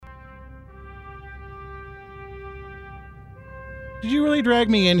Did you really drag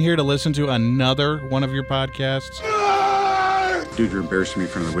me in here to listen to another one of your podcasts? Dude, you're embarrassing me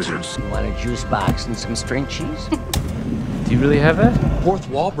in front of the wizards. You want a juice box and some string cheese? Do you really have that? Fourth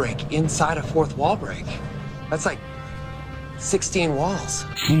wall break inside a fourth wall break. That's like 16 walls.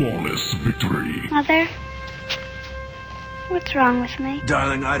 Flawless victory. Mother, what's wrong with me?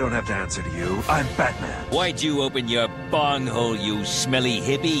 Darling, I don't have to answer to you. I'm Batman. Why'd you open your bong hole, you smelly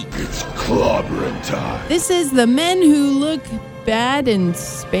hippie? It's clobbering time. This is the men who look bad in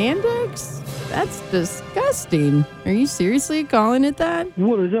spandex? That's disgusting. Are you seriously calling it that?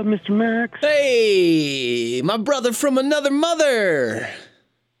 What is up, Mr. Max? Hey, my brother from another mother.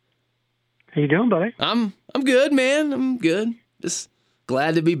 How you doing, buddy? I'm good, man. I'm good. Just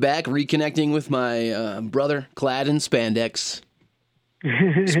glad to be back, reconnecting with my brother, clad in spandex.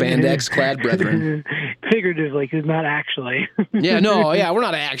 Spandex-clad brethren. Figuratively, because not actually. Yeah, we're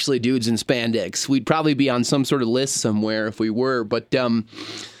not actually dudes in spandex. We'd probably be on some sort of list somewhere if we were, but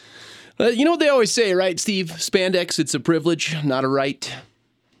you know what they always say, right, Steve? Spandex, it's a privilege, not a right.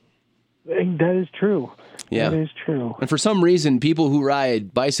 That is true. Yeah. That is true. And for some reason, people who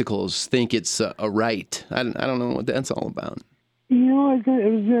ride bicycles think it's a right. I don't know what that's all about. You know, I was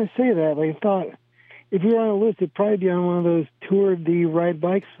going to say that. Like, I thought if we were on a list, it'd probably be on one of those Tour de Ride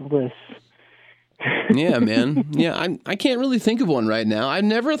Bikes lists. Yeah, man. Yeah, I can't really think of one right now. I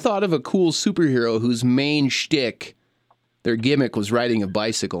never thought of a cool superhero whose main shtick, their gimmick, was riding a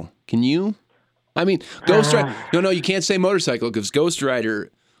bicycle. Can you? I mean, Ghost Rider. No, you can't say motorcycle because Ghost Rider's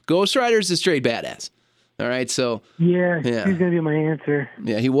a straight badass. All right, so. Yeah. He's going to be my answer.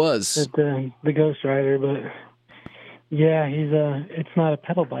 Yeah, he was. The Ghost Rider, but yeah, it's not a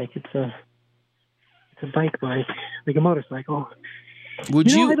pedal bike. It's a bike, like a motorcycle.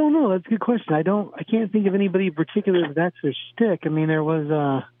 Would you? I don't know. That's a good question. I can't think of anybody in particular that's their shtick. I mean, there's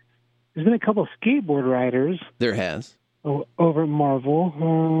been a couple of skateboard riders. There has. Over at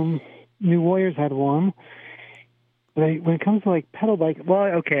Marvel. New Warriors had one. But when it comes to like pedal bike, well,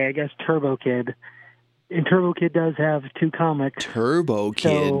 okay, I guess Turbo Kid. And Turbo Kid does have two comics. Turbo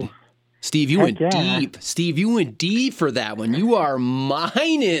Kid. Steve, you went deep. Steve, you went deep for that one. You are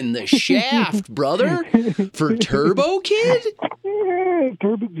mining the shaft, brother, for Turbo Kid?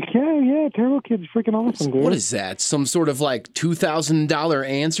 Turbo Kid's freaking awesome, dude. What is that? Some sort of like $2,000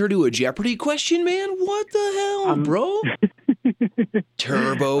 answer to a Jeopardy question, man? What the hell, bro?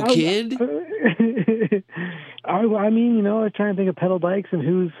 Turbo Kid? I mean, I was trying to think of pedal bikes and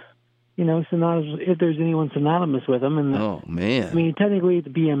who's, synonymous, if there's anyone synonymous with them. And oh, man. I mean, technically it's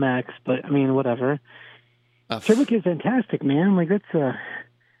BMX, but I mean, whatever. Turbo Kid's fantastic, man. Like, that's a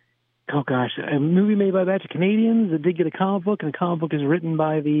movie made by a batch of Canadians that did get a comic book, and the comic book is written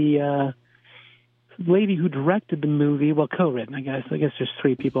by the lady who directed the movie. Well, co-written, I guess. I guess there's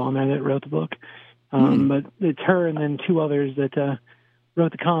three people on there that wrote the book. But it's her and then two others that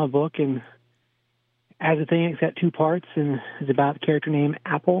wrote the comic book. And as a thing, it's got two parts, and it's about a character named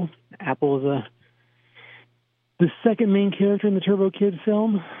Apple. Apple is the second main character in the Turbo Kid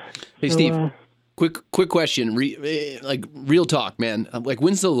film. Hey, so, Steve, quick question. Real talk, man. Like,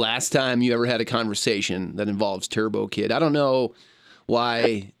 when's the last time you ever had a conversation that involves Turbo Kid? I don't know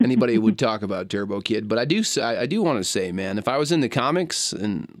why anybody would talk about Turbo Kid, but I do want to say, man, if I was in the comics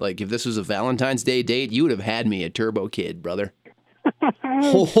and like if this was a Valentine's Day date, you would have had me a Turbo Kid, brother.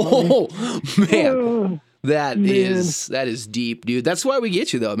 Oh, man. That is deep, dude. That's why we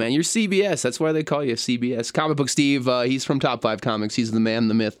get you, though, man. You're CBS. That's why they call you CBS. Comic Book Steve, he's from Top 5 Comics. He's the man,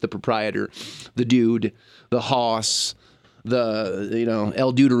 the myth, the proprietor, the dude, the hoss, the,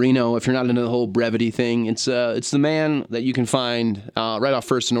 El Duderino, if you're not into the whole brevity thing. It's the man that you can find right off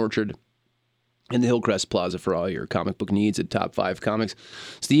First and Orchard in the Hillcrest Plaza for all your comic book needs at Top 5 Comics.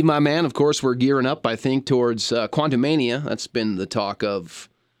 Steve, my man, of course, we're gearing up, I think, towards Quantumania. That's been the talk of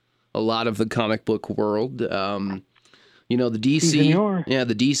a lot of the comic book world. The DC,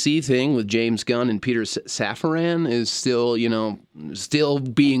 the DC thing with James Gunn and Peter Safran is still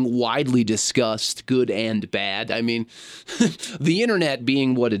being widely discussed, good and bad. I mean, the internet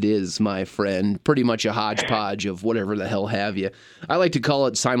being what it is, my friend, pretty much a hodgepodge of whatever the hell have you. I like to call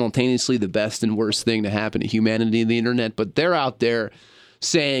it simultaneously the best and worst thing to happen to humanity, the internet, but they're out there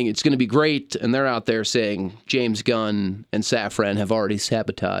saying it's going to be great, and they're out there saying James Gunn and Safran have already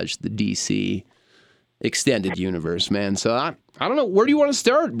sabotaged the DC extended universe, man. So I don't know. Where do you want to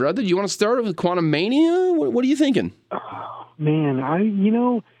start, brother? Do you want to start with Quantumania? What are you thinking? Oh, man,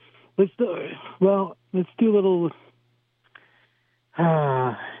 let's do a little.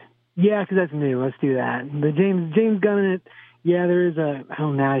 Because that's new. Let's do that. The James Gunn in it. Yeah, there is a.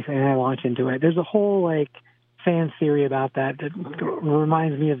 Oh, now I launch into it. There's a whole fan theory about that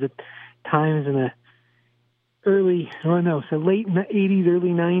reminds me of the times in the late 80s, early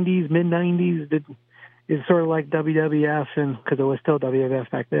 90s, mid 90s. It's sort of like WWF, and because it was still WWF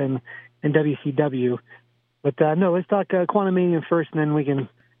back then, and WCW. But no, let's talk Quantumania first, and then we can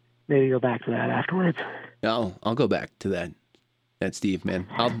maybe go back to that afterwards. I'll go back to that. That's Steve, man.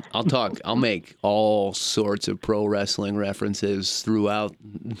 I'll make all sorts of pro wrestling references throughout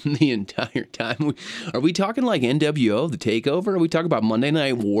the entire time. Are we talking like NWO, the Takeover? Are we talking about Monday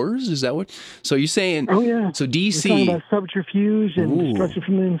Night Wars? Is that what? So you're saying? Oh yeah. So DC. We're talking about subterfuge and destruction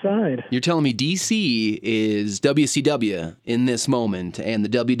from the inside. You're telling me DC is WCW in this moment, and the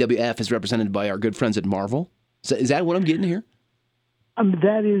WWF is represented by our good friends at Marvel? Is that what I'm getting here?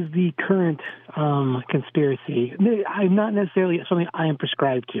 That is the current conspiracy. I'm not necessarily something I am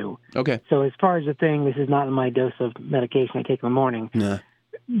prescribed to. Okay. So as far as the thing, this is not my dose of medication I take in the morning. Nah.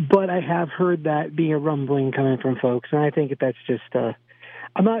 But I have heard that being a rumbling coming from folks, and I think that's just,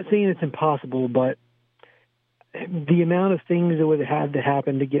 I'm not saying it's impossible, but the amount of things that would have to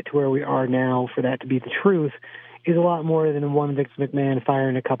happen to get to where we are now for that to be the truth is a lot more than one Vince McMahon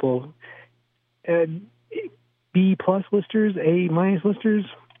firing a couple B-plus listers, A-minus listers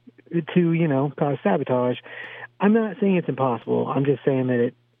to, cause sabotage. I'm not saying it's impossible. I'm just saying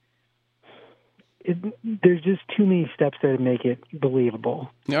that there's just too many steps there to make it believable.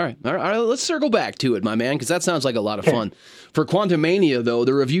 All right. Let's circle back to it, my man, because that sounds like a lot of fun. For Quantumania, though,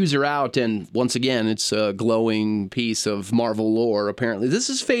 the reviews are out, and once again, it's a glowing piece of Marvel lore, apparently. This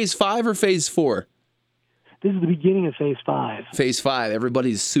is Phase 5 or Phase 4? This is the beginning of Phase 5. Phase 5.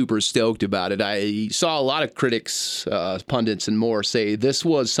 Everybody's super stoked about it. I saw a lot of critics, pundits, and more say this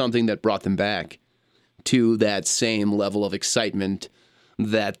was something that brought them back to that same level of excitement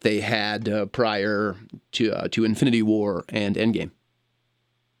that they had prior to Infinity War and Endgame.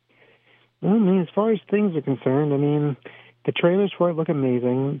 Well, I mean, as far as things are concerned, I mean, the trailers for it look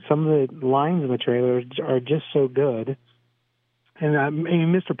amazing. Some of the lines in the trailers are just so good. And I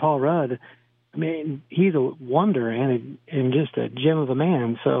mean, Mr. Paul Rudd, I mean, he's a wonder and just a gem of a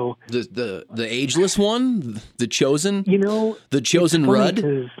man. So the ageless one, the chosen, the chosen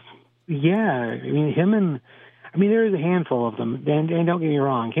Rudd. Yeah, I mean there is a handful of them. And don't get me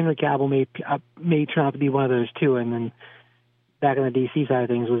wrong, Henry Cavill may turn out to be one of those too. And then back on the DC side of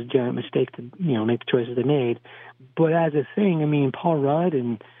things, was a giant mistake to make the choices they made. But as a thing, I mean, Paul Rudd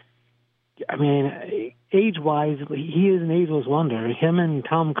and age-wise, he is an ageless wonder. Him and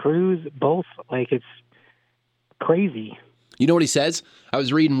Tom Cruise, both, it's crazy. You know what he says? I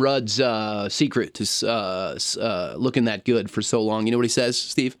was reading Rudd's secret to looking that good for so long. You know what he says,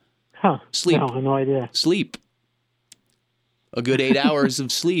 Steve? Huh. Sleep. No, I have no idea. Sleep. A good 8 hours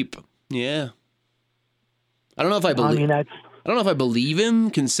of sleep. Yeah. I don't know if I believe. I don't know if I believe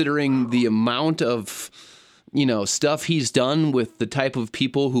him, considering the amount of stuff he's done with the type of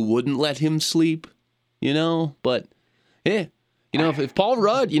people who wouldn't let him sleep, but if Paul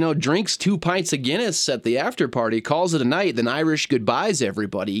Rudd, drinks 2 pints of Guinness at the after party, calls it a night, then Irish goodbyes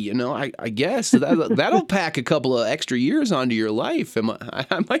everybody, I guess that'll pack a couple of extra years onto your life.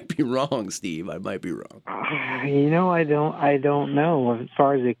 I might be wrong, Steve. I might be wrong. I don't know as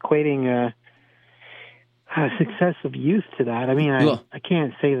far as equating success of youth to that. I mean, I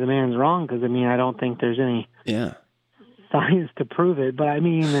can't say the man's wrong because, I don't think there's any science to prove it. But,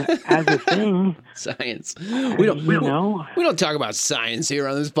 as a thing... Science. We don't talk about science here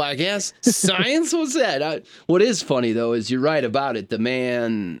on this podcast. Science? What's that? What is funny, though, is you're right about it. The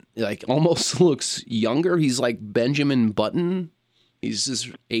man, almost looks younger. He's like Benjamin Button. He's just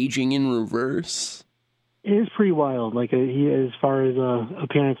aging in reverse. It is pretty wild. As far as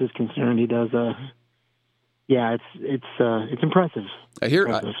appearance is concerned, he does... Yeah, it's impressive.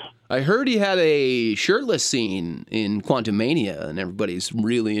 I heard he had a shirtless scene in Quantumania, and everybody's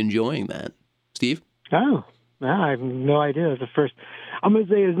really enjoying that. Steve? Oh, I have no idea. It's the first. I'm going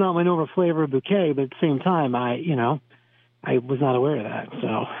to say it's not my normal flavor of bouquet, but at the same time, I was not aware of that.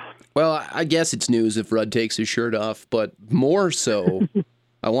 So. Well, I guess it's news if Rudd takes his shirt off, but more so,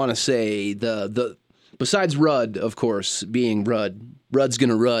 I want to say the besides Rudd, of course, being Rudd's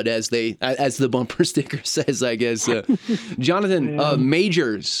gonna Rudd, as the bumper sticker says, I guess. Jonathan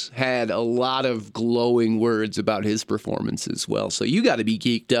Majors had a lot of glowing words about his performance as well. So you got to be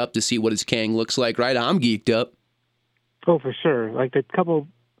geeked up to see what his Kang looks like, right? I'm geeked up. Oh, for sure. The couple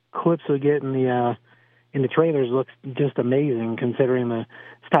clips we get in the trailers looks just amazing, considering the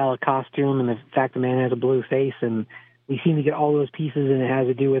style of costume and the fact the man has a blue face, and we seem to get all those pieces, and it has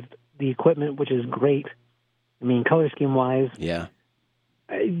to do with the equipment, which is great. Color scheme wise, yeah.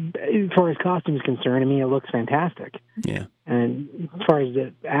 As far as costume is concerned, it looks fantastic. Yeah. And as far as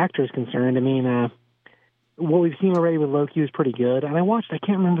the actor is concerned, what we've seen already with Loki was pretty good. And I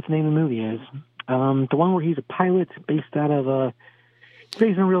can't remember what the name of the movie is. The one where he's a pilot based out of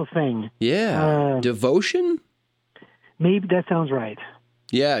based on a real thing. Yeah. Devotion? Maybe that sounds right.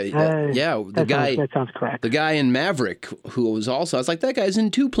 Yeah, That sounds correct. The guy in Maverick, who was also, I was like, that guy's in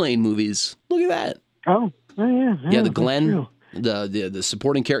 2 plane movies. Look at that. Oh yeah. Yeah, the Glenn, the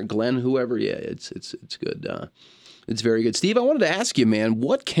supporting character, Glenn, whoever. Yeah, it's good. It's very good. Steve, I wanted to ask you, man,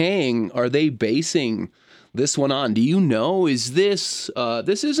 what Kang are they basing this one on? Do you know? Is this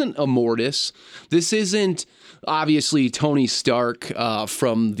isn't Immortus? This isn't obviously Tony Stark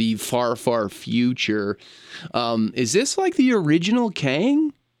from the far, far future. Is this like the original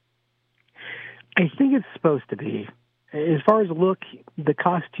Kang? I think it's supposed to be. As far as look, the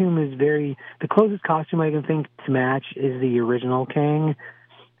costume is the closest costume I can think to match is the original Kang.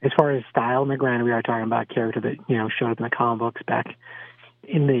 As far as style, and granted, we are talking about a character that, showed up in the comic books back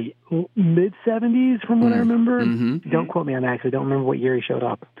in the mid-'70s, from what I remember. Mm-hmm. Don't quote me on that, because I don't remember what year he showed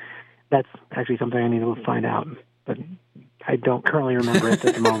up. That's actually something I need to find out, but I don't currently remember it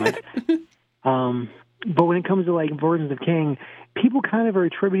at the moment. But when it comes to, like, versions of Kang, people kind of are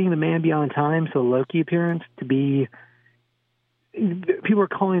attributing the Man Beyond Time, so Loki appearance, to be... People are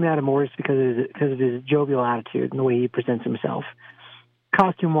calling that Immortus because of his jovial attitude and the way he presents himself.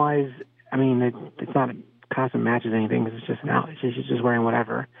 Costume-wise, I mean, it's not a costume matches anything. It's just he's just wearing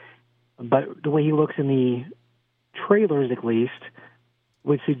whatever. But the way he looks in the trailers, at least,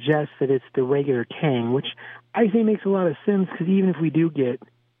 would suggest that it's the regular Kang, which I think makes a lot of sense, because even if we do get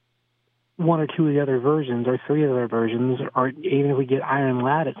 1 or 2 of the other versions, or 3 of the other versions, or even if we get Iron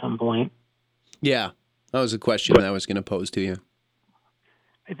Lad at some point. Yeah, that was a question that I was going to pose to you.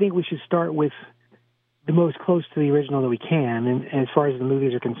 I think we should start with the most close to the original that we can. And as far as the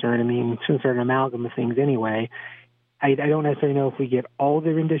movies are concerned, I mean, since they're an amalgam of things anyway, I don't necessarily know if we get all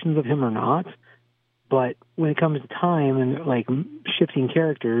the renditions of him or not. But when it comes to time and, like, shifting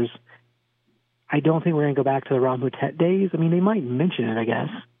characters, I don't think we're going to go back to the Ramhutet days. I mean, they might mention it, I guess,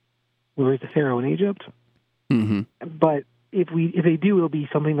 where he's the Pharaoh in Egypt. Mm-hmm. But if they do, it'll be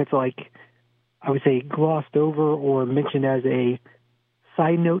something that's, like, I would say, glossed over or mentioned as a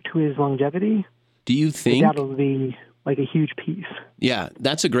side note to his longevity. Do you think that'll be like a huge piece? Yeah,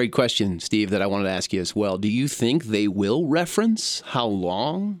 that's a great question, Steve, that I wanted to ask you as well. Do you think they will reference how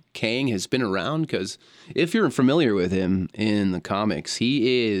long Kang has been around? Because if you're familiar with him in the comics,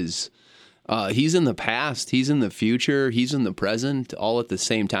 he is... he's in the past, he's in the future, he's in the present, all at the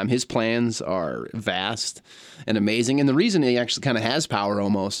same time. His plans are vast and amazing. And the reason he actually kind of has power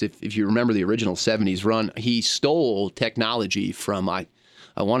almost, if you remember the original 70s run, he stole technology from,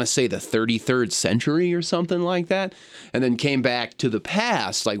 I want to say the 33rd century or something like that, and then came back to the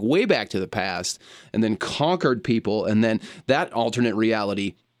past, like way back to the past, and then conquered people. And then that alternate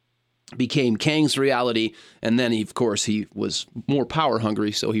reality became Kang's reality, and then of course he was more power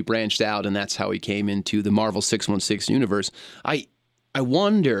hungry, so he branched out, and that's how he came into the Marvel 616 universe. I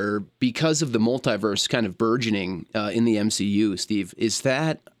wonder, because of the multiverse kind of burgeoning in the MCU, Steve, is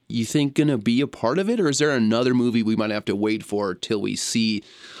that, you think, going to be a part of it, or is there another movie we might have to wait for till we see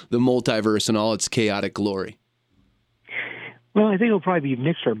the multiverse in all its chaotic glory? Well, I think it'll probably be a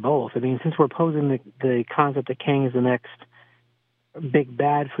mixture of both. I mean, since we're posing the concept that Kang is the next big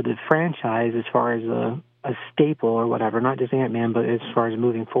bad for the franchise as far as a staple or whatever, not just Ant-Man, but as far as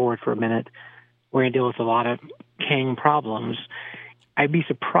moving forward for a minute, we're going to deal with a lot of Kang problems. I'd be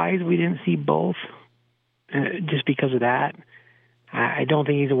surprised if we didn't see both just because of that. I don't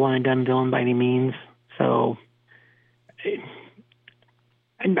think he's a one-and-done villain by any means, so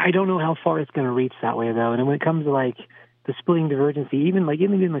I don't know how far it's going to reach that way, though. And when it comes to, like, the splitting divergency, even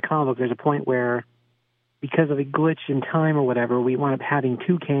in the comic book, there's a point where, because of a glitch in time or whatever, we wound up having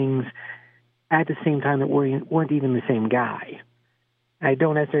 2 Kangs at the same time that weren't even the same guy. I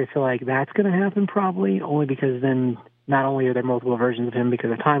don't necessarily feel like that's going to happen, probably, only because then not only are there multiple versions of him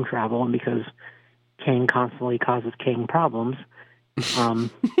because of time travel and because Kang constantly causes Kang problems,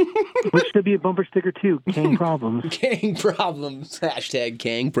 which should be a bumper sticker too, Kang problems. Kang problems. #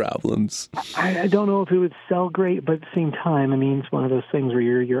 Kang problems. I don't know if it would sell great, but at the same time, I mean, it's one of those things where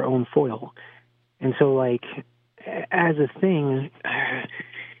you're your own foil. And so, like, as a thing,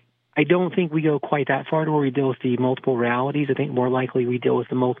 I don't think we go quite that far to where we deal with the multiple realities. I think more likely we deal with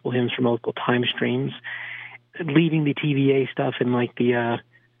the multiple hymns for multiple time streams, leaving the TVA stuff and, like, the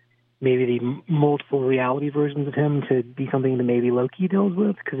maybe the multiple reality versions of him to be something that maybe Loki deals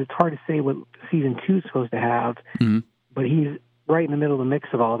with, because it's hard to say what season 2 is supposed to have, but he's right in the middle of the mix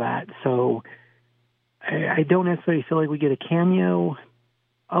of all that. So I don't necessarily feel like we get a cameo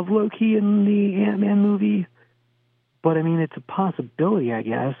of Loki in the Ant-Man movie, but I mean, it's a possibility, I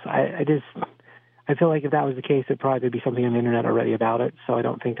guess. I feel like if that was the case, there'd probably be something on the internet already about it, so I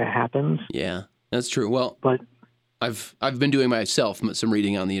don't think that happens. Yeah. That's true. Well, But I've been doing myself some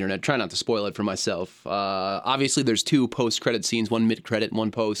reading on the internet. Try not to spoil it for myself. Obviously, there's 2 post-credit scenes, one mid-credit and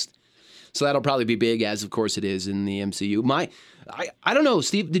one post. So that'll probably be big, as of course it is in the MCU. I don't know,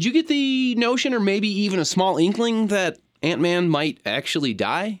 Steve, did you get the notion or maybe even a small inkling that Ant-Man might actually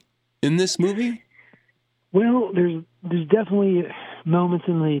die in this movie? well, there's definitely moments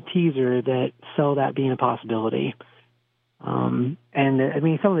in the teaser that sell that being a possibility. And I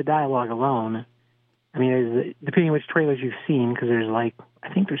mean, some of the dialogue alone. I mean, depending on which trailers you've seen, because there's I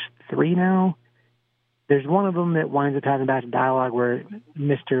think there's 3 now. There's one of them that winds up having a batch of dialogue where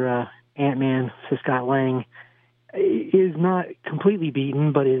Mr. Ant-Man, so Scott Lang, is not completely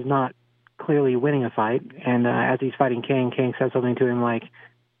beaten, but is not clearly winning a fight. And as he's fighting Kang says something to him like,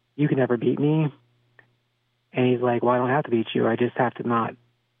 "You can never beat me." And he's like, "Well, I don't have to beat you. I just have to not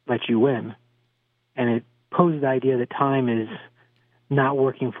let you win." And it poses the idea that time is not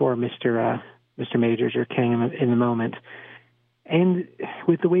working for Mr. Majors or Kang in the moment. And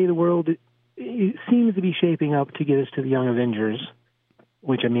with the way the world it seems to be shaping up to get us to the Young Avengers,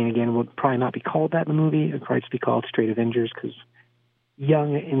 which, I mean, again, will probably not be called that in the movie. It'll probably just be called straight Avengers because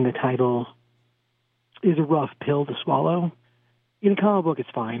Young in the title is a rough pill to swallow. In a comic book, it's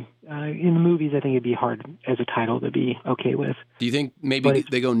fine. In the movies, I think it'd be hard as a title to be okay with. Do you think maybe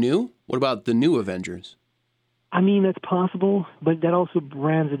they go new? What about the new Avengers? I mean, that's possible, but that also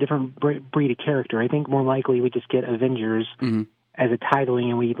brands a different breed of character. I think more likely we just get Avengers as a titling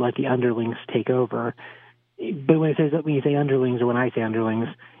and we let the underlings take over. But when you say underlings or when I say underlings,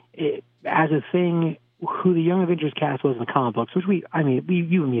 as a thing, who the Young Avengers cast was in the comic books, which you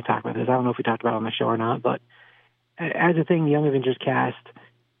and me talked about this. I don't know if we talked about it on the show or not, but as a thing, the Young Avengers cast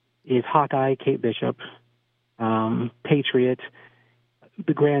is Hawkeye, Kate Bishop, Patriot,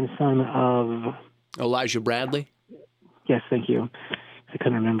 the grandson of Elijah Bradley? Yes, thank you. I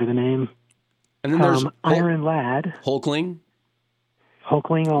couldn't remember the name. And then there's Iron Lad. Hulkling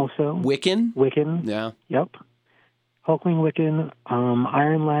also. Wiccan? Yeah. Yep. Hulkling, Wiccan,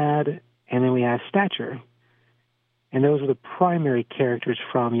 Iron Lad, and then we have Stature. And those are the primary characters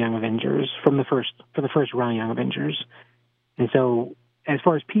from Young Avengers, for the first round of Young Avengers. And so, as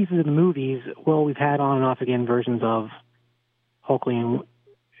far as pieces of the movies, well, we've had on and off again versions of of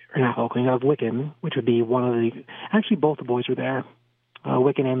Wiccan, which would be one of the... Actually, both the boys were there.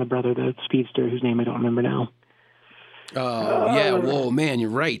 Wiccan and the brother, the speedster, whose name I don't remember now. Oh, yeah. Whoa, man, you're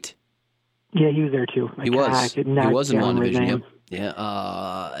right. Yeah, he was there, too. He was in WandaVision, yep.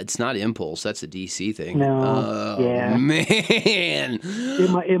 Yeah, it's not Impulse. That's a DC thing. No, yeah. Man.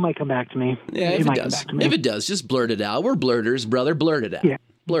 It might come back to me. Yeah, if it does. If it does, just blurt it out. We're blurters, brother. Blurt it out. Yeah.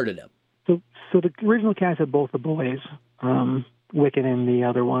 Blurt it out. So the original cast had both the boys, Wiccan and the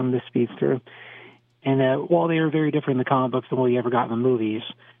other one, the speedster. And while they are very different in the comic books than what we ever got in the movies,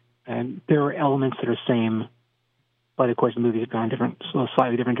 and there are elements that are same, but of course the movies have gone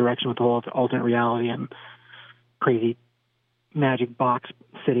slightly different direction with the whole alternate reality and crazy magic box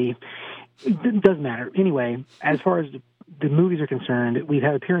city. It doesn't matter. Anyway, as far as the movies are concerned, we've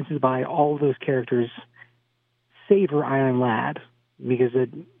had appearances by all of those characters, save for Iron Lad, because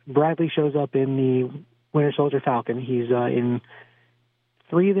Bradley shows up in the Winter Soldier Falcon. He's in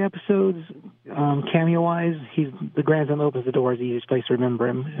 3 of the episodes, cameo-wise. He's the grandson that opens the door is the easiest place to remember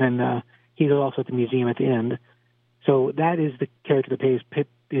him, and he's also at the museum at the end. So that is the character that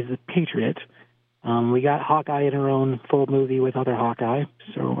is the Patriot. We got Hawkeye in her own full movie with other Hawkeye,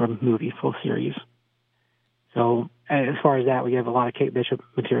 full series. So as far as that, we have a lot of Kate Bishop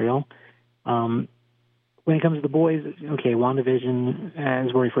material. When it comes to the boys, okay, WandaVision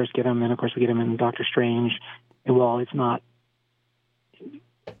is where we first get them. Then, of course, we get them in Doctor Strange. And while it's not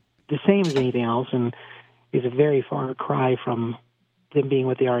the same as anything else, and is a very far cry from them being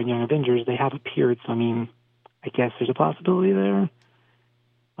what they are in Young Avengers, they have appeared. So, I mean, I guess there's a possibility there.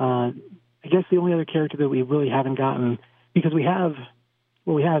 I guess the only other character that we really haven't gotten, because we have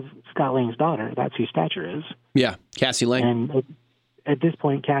Scott Lang's daughter. That's who Stature is. Yeah, Cassie Lang. And at this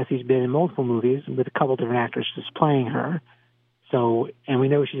point, Cassie's been in multiple movies with a couple different actresses playing her. So, and we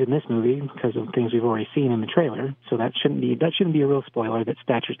know she's in this movie because of things we've already seen in the trailer. So that shouldn't be a real spoiler that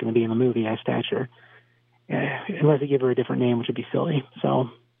Stature's going to be in the movie as Stature, unless they give her a different name, which would be silly.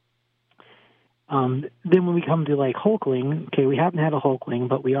 So, then when we come to like Hulkling, okay, we haven't had a Hulkling,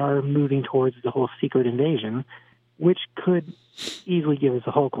 but we are moving towards the whole secret invasion, which could easily give us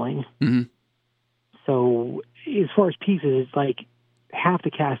a Hulkling. Mm-hmm. So as far as pieces, it's like half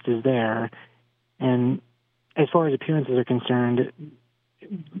the cast is there, and as far as appearances are concerned,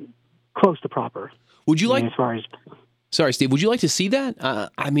 close to proper. Would you like? As far as sorry, Steve, would you like to see that?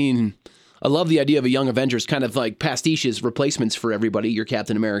 I mean, I love the idea of a Young Avengers, kind of like pastiches, replacements for everybody. Your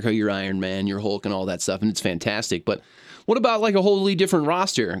Captain America, your Iron Man, your Hulk, and all that stuff, and it's fantastic. But what about like a wholly different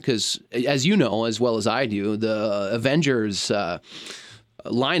roster? Because as you know, as well as I do, the Avengers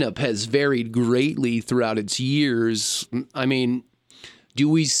lineup has varied greatly throughout its years. I mean, do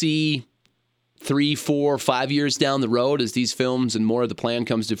we see 3, 4, 5 years down the road as these films and more of the plan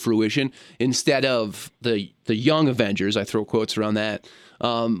comes to fruition, instead of the Young Avengers, I throw quotes around that,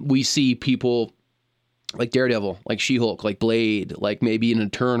 we see people like Daredevil, like She-Hulk, like Blade, like maybe an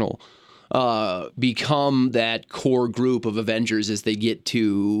Eternal, become that core group of Avengers as they get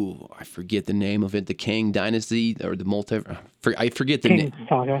to, I forget the name of it, the Kang Dynasty or the I forget the name.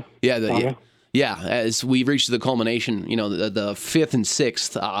 Saga. Yeah, Yeah, as we've reached the culmination, the 5th and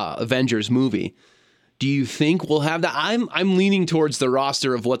 6th Avengers movie. Do you think we'll have that? I'm leaning towards the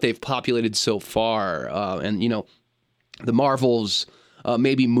roster of what they've populated so far, and the Marvels.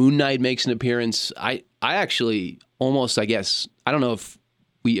 Maybe Moon Knight makes an appearance. I actually almost, I guess, I don't know if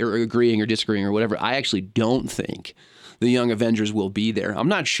we are agreeing or disagreeing or whatever. I actually don't think the Young Avengers will be there. I'm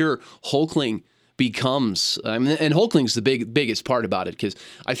not sure Hulkling becomes, and Hulkling's the biggest part about it, because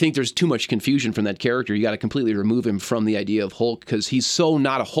I think there's too much confusion from that character. You got to completely remove him from the idea of Hulk, because he's so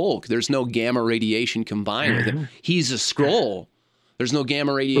not a Hulk. There's no gamma radiation combined with him. He's a Skrull. There's no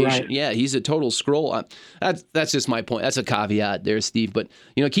gamma radiation. Right. Yeah, he's a total Skrull. That's just my point. That's a caveat there, Steve. But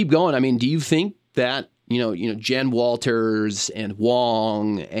keep going. I mean, do you think that Jen Walters and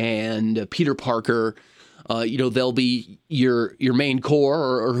Wong and Peter Parker, they'll be your main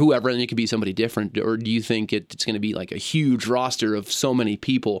core, or whoever, and it could be somebody different? Or do you think it's going to be like a huge roster of so many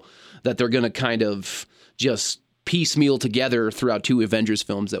people that they're going to kind of just piecemeal together throughout 2 Avengers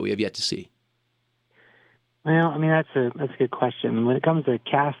films that we have yet to see? Well, I mean, that's a good question. When it comes to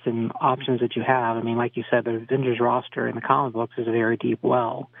cast and options that you have, I mean, like you said, the Avengers roster in the comic books is a very deep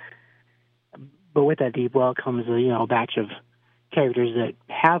well. But with that deep well comes a batch of characters that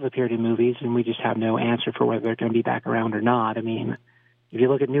have appeared in movies, and we just have no answer for whether they're going to be back around or not. I mean, if you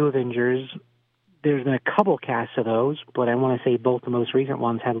look at New Avengers, there's been a couple casts of those, but I want to say both the most recent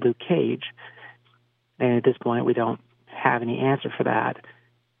ones had Luke Cage. And at this point, we don't have any answer for that.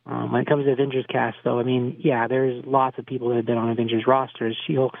 When it comes to Avengers cast, though, I mean, yeah, there's lots of people that have been on Avengers rosters.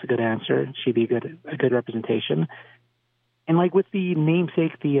 She-Hulk's a good answer. She'd be a good representation. And like with the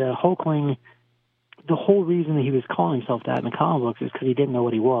namesake, the Hulkling, the whole reason that he was calling himself that in the comic books is because he didn't know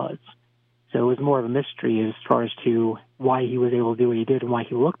what he was. So it was more of a mystery as far as to why he was able to do what he did and why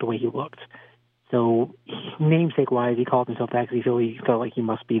he looked the way he looked. So namesake-wise, he called himself that because he felt like he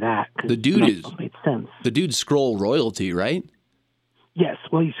must be that. The dude made sense. The dude's Skrull royalty, right? Yes,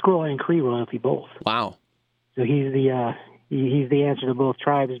 well, he's Skrull and Kree royalty both. Wow. So he's the answer to both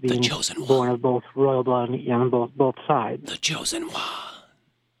tribes, being born of both royal blood and on both sides. The chosen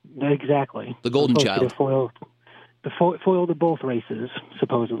one. Exactly. The golden child. The foil to both races,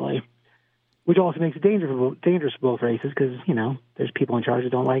 supposedly. Which also makes it dangerous for both races, because there's people in charge that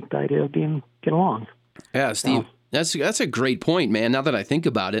don't like the idea of get along. Yeah, Steve, that's a great point, man. Now that I think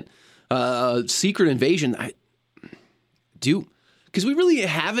about it, Secret Invasion, because we really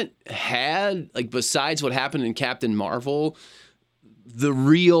haven't had, like, besides what happened in Captain Marvel, the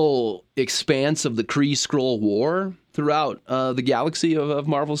real expanse of the Kree-Skrull War throughout the galaxy of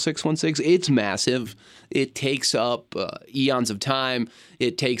Marvel 616. It's massive. It takes up eons of time.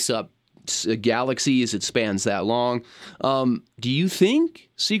 It takes up galaxies. It spans that long. Do you think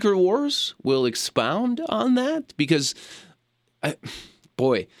Secret Wars will expound on that? Because, I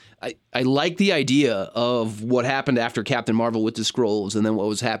like the idea of what happened after Captain Marvel with the Skrulls, and then what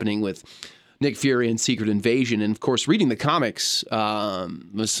was happening with Nick Fury and Secret Invasion. And, of course, reading the comics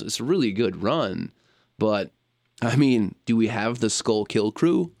was a really good run. But, I mean, do we have the Skull Kill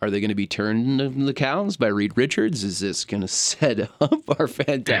crew? Are they going to be turned into the cows by Reed Richards? Is this going to set up our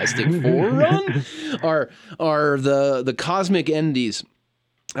Fantastic Four run? Are the cosmic entities,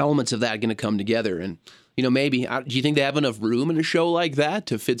 elements of that, going to come together? And, maybe, do you think they have enough room in a show like that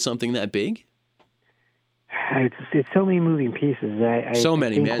to fit something that big? It's so many moving pieces. So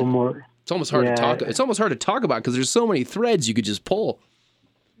many, man. It's almost hard to talk. It's almost hard to talk about because there's so many threads you could just pull.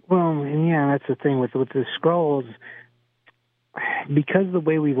 Well, and that's the thing with the Skrulls, because of the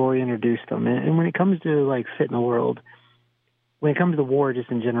way we've already introduced them, and when it comes to like fit in the world, when it comes to war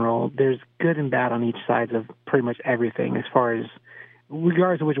just in general, there's good and bad on each side of pretty much everything. As far as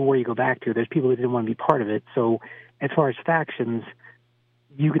regardless of which war you go back to, there's people that didn't want to be part of it. So as far as factions,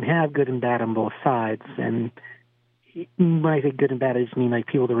 you can have good and bad on both sides. And when I say good and bad, I just mean like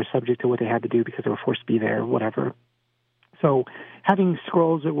people that were subject to what they had to do because they were forced to be there, whatever. So having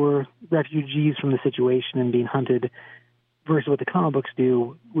Skrulls that were refugees from the situation and being hunted versus what the comic books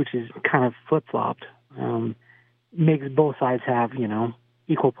do, which is kind of flip-flopped, makes both sides have,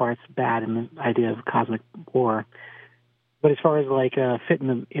 equal parts bad in the idea of cosmic war. But as far as like fit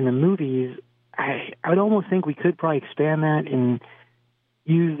in the movies, I would almost think we could probably expand that and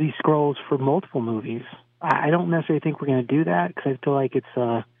use these scrolls for multiple movies. I don't necessarily think we're going to do that because I feel like it's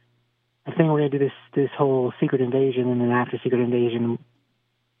I think we're going to do this whole Secret Invasion, and then after Secret Invasion,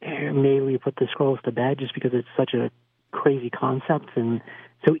 maybe we put the scrolls to bed just because it's such a crazy concept and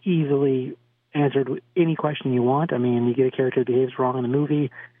so easily answered with any question you want. I mean, you get a character that behaves wrong in the movie,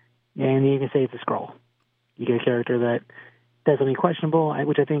 and you can say it's a scroll. You get a character that does something questionable,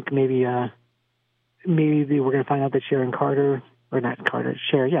 which I think maybe we're going to find out that Sharon Carter, or not Carter,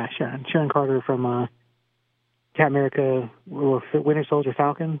 Sharon Carter from Captain America, or Winter Soldier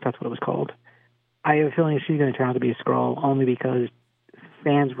Falcon, that's what it was called. I have a feeling she's going to turn out to be a Skrull only because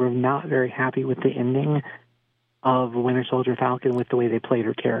fans were not very happy with the ending of Winter Soldier Falcon with the way they played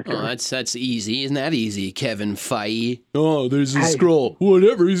her character. Oh, that's easy. Isn't that easy, Kevin Feige? Oh, there's a Skrull.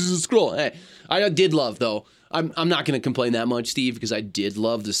 Whatever, he's a Skrull. Hey, I did love, though. I'm not going to complain that much, Steve, because I did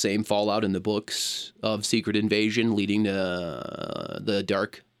love the same fallout in the books of Secret Invasion leading to the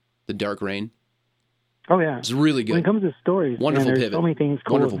Dark Reign. Oh, yeah. It's really good. When it comes to stories, wonderful there's pivot. So many things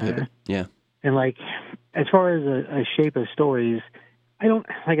cool. Wonderful pivot. Yeah. And like, as far as a shape of stories, I don't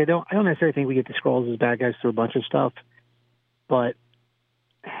necessarily think we get the Skrulls as bad guys through a bunch of stuff. But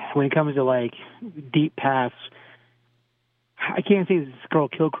when it comes to like deep paths, I can't say the Skrull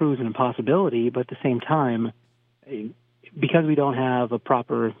kill crew is an impossibility, but at the same time, because we don't have a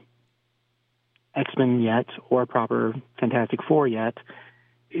proper X-Men yet or a proper Fantastic Four yet,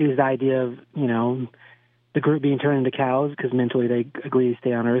 is the idea of, the group being turned into cows because mentally they agree to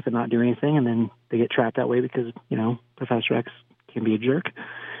stay on Earth and not do anything, and then they get trapped that way because, Professor X can be a jerk.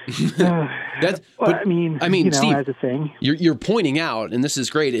 I mean, Steve, as a thing. You're pointing out, and this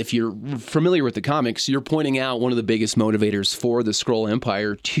is great, if you're familiar with the comics, you're pointing out one of the biggest motivators for the Skrull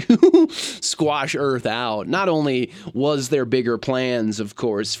Empire to squash Earth out. Not only was there bigger plans, of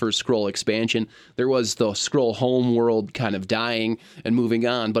course, for Skrull expansion, there was the Skrull homeworld kind of dying and moving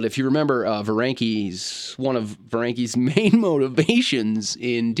on. But if you remember, one of Varanki's main motivations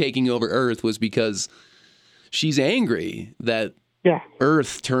in taking over Earth was because she's angry that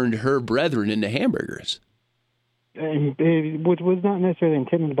Earth turned her brethren into hamburgers. And which was not necessarily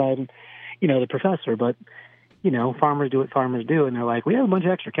intended by, the professor, but, farmers do what farmers do, and they're like, we have a bunch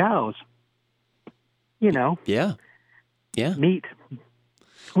of extra cows. Yeah. Meat.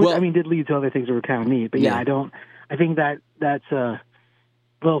 Which, did lead to other things that were kind of neat. But I think that's a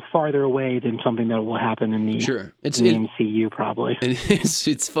little farther away than something that will happen in the MCU probably.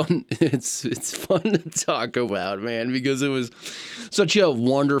 It's fun. It's fun to talk about, man, because it was such a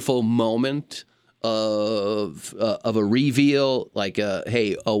wonderful moment of a reveal, like a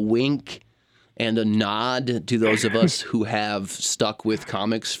wink and a nod to those of us who have stuck with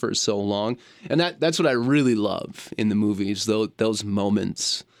comics for so long, and that's what I really love in the movies. Those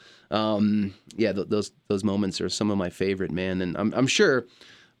moments. Those moments are some of my favorite, man, and I'm sure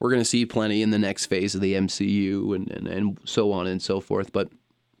we're going to see plenty in the next phase of the MCU and so on and so forth. But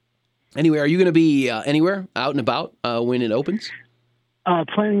anyway, are you going to be anywhere out and about when it opens?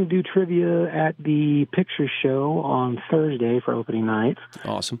 Planning to do trivia at the Picture Show on Thursday for opening night.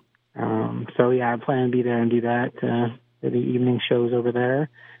 Awesome. I'm planning to be there and do that. The evening shows over there.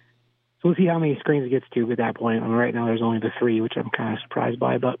 So we'll see how many screens it gets to at that point. Right now there's only the 3, which I'm kind of surprised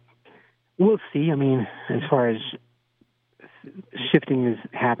by, but we'll see. As far as shifting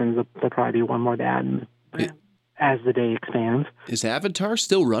happens, there'll probably be one more to add as the day expands. Is Avatar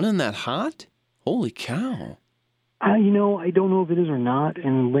still running that hot? Holy cow. I don't know if it is or not.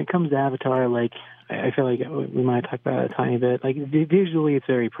 And when it comes to Avatar, I feel like we might talk about it a tiny bit. Visually, it's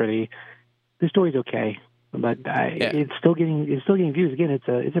very pretty. The story's okay, but it's still getting views. Again,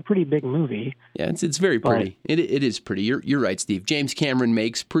 it's a pretty big movie. Yeah, it's very pretty. It is pretty. You're right, Steve. James Cameron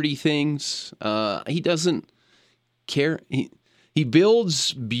makes pretty things. He doesn't care. He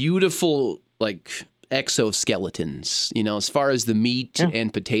builds beautiful exoskeletons, as far as the meat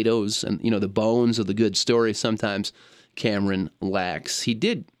and potatoes and the bones of the good story. Sometimes Cameron lacks. He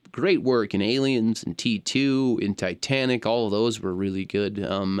did great work in Aliens and T2, in Titanic. All of those were really good.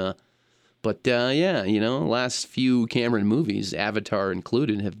 Last few Cameron movies, Avatar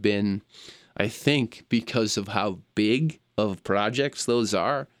included, have been, I think, because of how big of projects those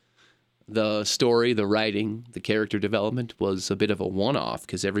are. The story, the writing, the character development was a bit of a one-off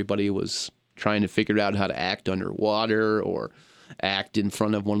because everybody was trying to figure out how to act underwater or act in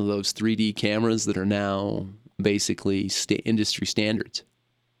front of one of those 3D cameras that are now basically industry standards.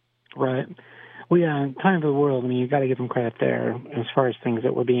 Right. Well, yeah, Time of the World, I mean, you got to give them credit there as far as things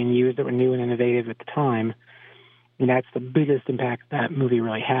that were being used that were new and innovative at the time. I mean, that's the biggest impact that movie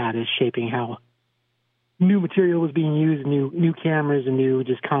really had, is shaping how new material was being used, new cameras and new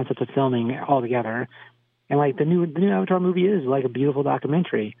just concepts of filming altogether. And like the new Avatar movie is like a beautiful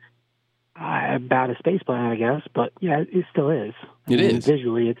documentary about a space planet, I guess. But yeah, it still is. It is.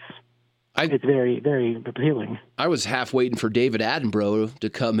 Visually, it's very, very appealing. I was half waiting for David Attenborough to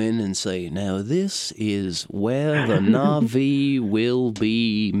come in and say, now this is where the Na'vi will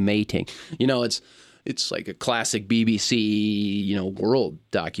be mating. You know, it's like a classic BBC, you know, world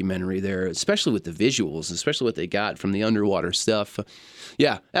documentary there, especially with the visuals, especially what they got from the underwater stuff.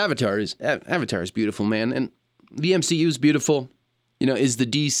 Yeah, Avatar is beautiful, man. And the MCU is beautiful. You know, is the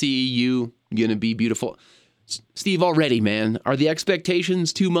DCU going to be beautiful? Steve, already, man, are the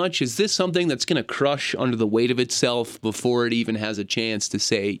expectations too much? Is this something that's going to crush under the weight of itself before it even has a chance to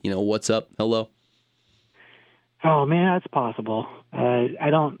say, you know, what's up, hello? Oh, man, that's possible.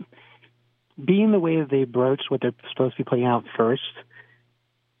 Being the way that they broached what they're supposed to be putting out first,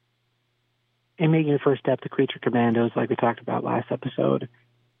 and making the first step to Creature Commandos like we talked about last episode,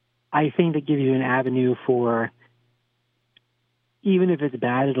 I think that gives you an avenue for, even if it's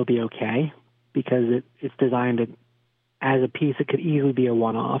bad, it'll be okay, because it's designed as a piece that could easily be a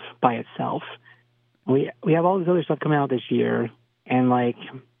one-off by itself. We have all this other stuff coming out this year, and like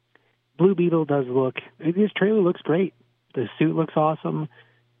Blue Beetle does look, this trailer looks great. The suit looks awesome.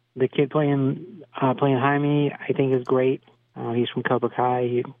 The kid playing Jaime, I think, is great. He's from Cobra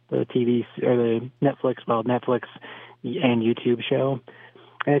Kai, the TV or the Netflix and YouTube show.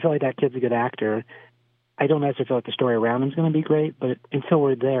 And I feel like that kid's a good actor. I don't necessarily feel like the story around him is going to be great, but until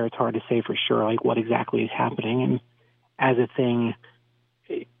we're there, it's hard to say for sure like what exactly is happening. And as a thing,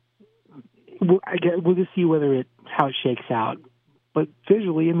 we'll just see how it shakes out. But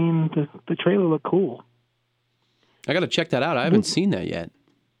visually, I mean, the trailer looked cool. I got to check that out. I haven't seen that yet.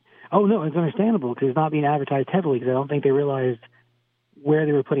 Oh, no, it's understandable because it's not being advertised heavily, because I don't think they realized where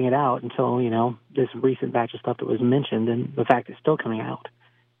they were putting it out until, you know, this recent batch of stuff that was mentioned. And the fact it's still coming out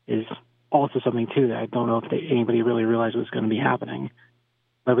is also something, too, that I don't know if anybody really realized was going to be happening.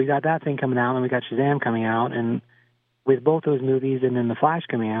 But we got that thing coming out, and we got Shazam coming out. And with both those movies and then The Flash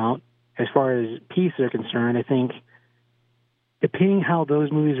coming out, as far as pieces are concerned, I think depending how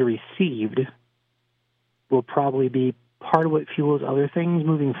those movies are received will probably be part of what fuels other things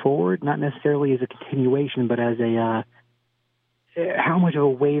moving forward, not necessarily as a continuation, but as how much of a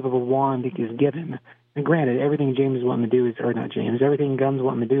wave of a wand is given. And granted, everything James is wanting to do everything Gunn's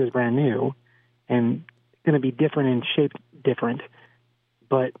wanting to do is brand new and going to be different and shaped different.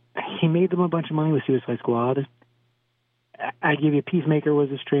 But he made them a bunch of money with Suicide Squad. I give you Peacemaker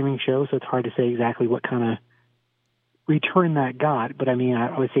was a streaming show, so it's hard to say exactly what kind of return that got, but I mean,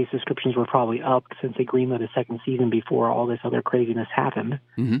 I would say subscriptions were probably up since they greenlit a second season before all this other craziness happened,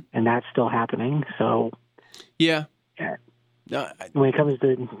 and that's still happening. So, yeah. When it comes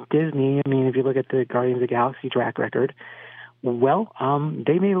to Disney, I mean, if you look at the Guardians of the Galaxy track record, well,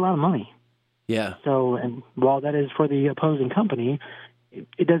 they made a lot of money. Yeah. So, and while that is for the opposing company,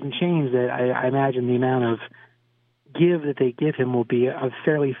 it doesn't change that I imagine the amount of give that they give him will be a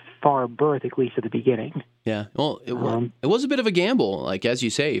fairly far berth, at least at the beginning. Yeah, well, it was a bit of a gamble, like as you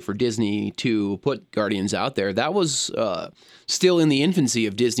say, for Disney to put Guardians out there. That was still in the infancy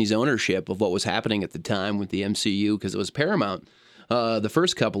of Disney's ownership of what was happening at the time with the MCU, because it was Paramount. The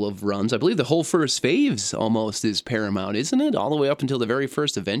first couple of runs, I believe the whole first phase almost is Paramount, isn't it? All the way up until the very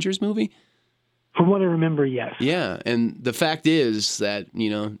first Avengers movie? From what I remember, yes. Yeah, and the fact is that, you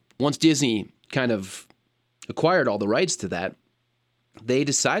know, once Disney kind of acquired all the rights to that, they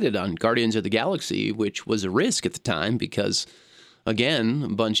decided on Guardians of the Galaxy, which was a risk at the time because, again,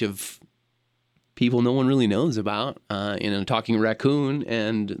 a bunch of people no one really knows about, Talking Raccoon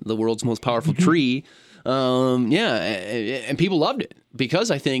and the world's most powerful tree. And people loved it because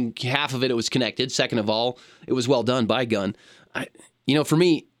I think half of it was connected. Second of all, it was well done by Gunn. For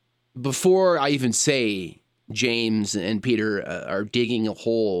me, before I even say James and Peter are digging a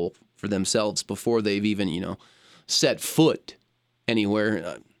hole for themselves before they've even, set foot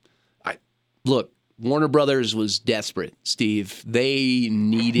anywhere. Look, Warner Brothers was desperate, Steve. They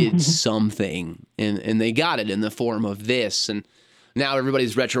needed something, and they got it in the form of this. And now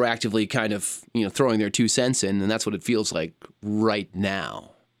everybody's retroactively kind of, throwing their 2 cents in, and that's what it feels like right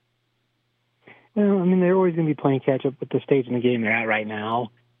now. Well, I mean, they're always going to be playing catch-up with the stage in the game they're at right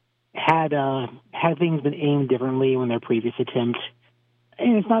now. Had things been aimed differently when their previous attempt,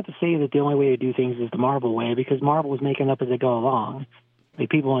 and it's not to say that the only way to do things is the Marvel way, because Marvel was making up as they go along. Like,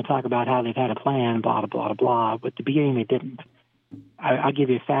 people want to talk about how they've had a plan, blah, blah, blah, blah, but at the beginning they didn't. I'll give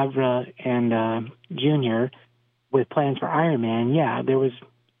you Favre and Jr. with plans for Iron Man. Yeah, there was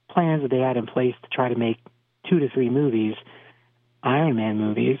plans that they had in place to try to make 2 to 3 movies, Iron Man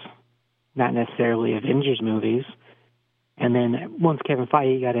movies, not necessarily Avengers movies. And then once Kevin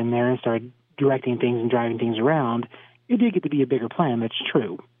Feige got in there and started directing things and driving things around, it did get to be a bigger plan. That's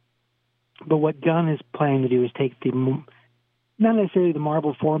true. But what Gunn is planning to do is take not necessarily the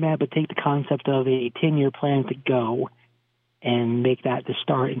Marvel format, but take the concept of a 10-year plan to go and make that the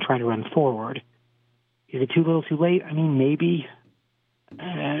start and try to run forward. Is it too little too late? I mean, maybe.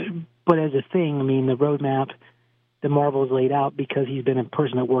 But as a thing, I mean, the roadmap that Marvel has laid out, because he's been a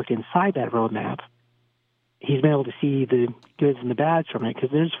person that worked inside that roadmap, he's been able to see the goods and the bads from it, because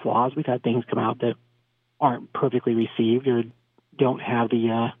there's flaws. We've had things come out that aren't perfectly received or don't have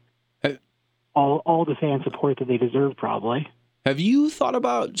the all the fan support that they deserve, probably. Have you thought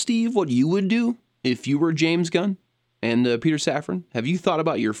about, Steve, what you would do if you were James Gunn and Peter Safran? Have you thought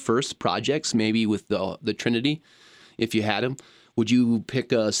about your first projects, maybe with the Trinity, if you had them? Would you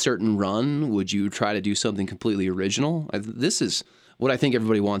pick a certain run? Would you try to do something completely original? This is what I think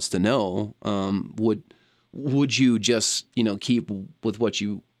everybody wants to know. Would you just, keep with what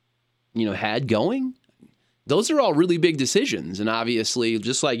you had going? Those are all really big decisions. And obviously,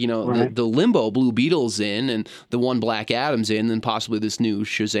 just like, right. the Limbo Blue Beetle's in and the one Black Adam's in, and possibly this new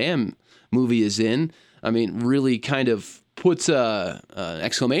Shazam movie is in, I mean, really kind of puts an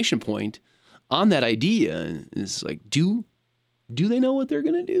exclamation point on that idea. It's like, do they know what they're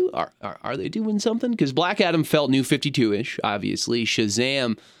going to do? Are they doing something? Because Black Adam felt New 52-ish, obviously.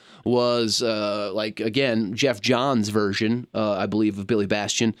 Shazam was, again, Jeff Johns' version, I believe, of Billy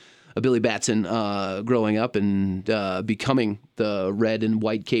Batson growing up and becoming the red and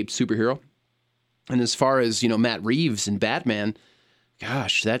white caped superhero. And as far as, Matt Reeves and Batman,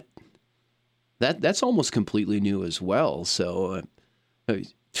 gosh, that's almost completely new as well. So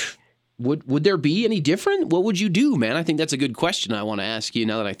would there be any different? What would you do, man? I think that's a good question I want to ask you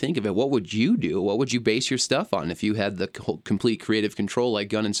now that I think of it. What would you do? What would you base your stuff on if you had the complete creative control like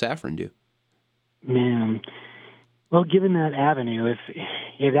Gunn and Safran do? Man, well, given that avenue,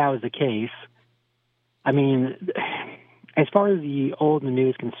 if that was the case, I mean, as far as the old and the new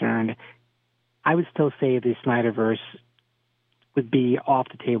is concerned, I would still say the Snyderverse would be off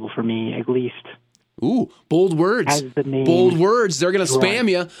the table for me, at least. Ooh, bold words. Bold words. They're going to spam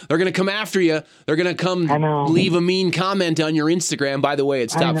you. They're going to come after you. They're going to come leave a mean comment on your Instagram. By the way,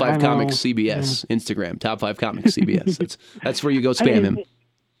 it's Top 5 Comics CBS. Instagram, Top 5 Comics CBS. That's where you go spam him.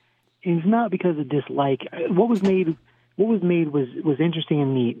 It's not because of dislike. What was made was interesting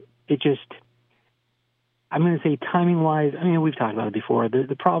and neat. It just, I'm going to say timing-wise, I mean, we've talked about it before.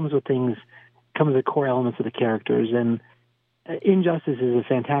 The problems with things come to the core elements of the characters, and Injustice is a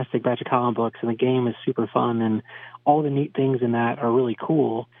fantastic batch of comic books, and the game is super fun, and all the neat things in that are really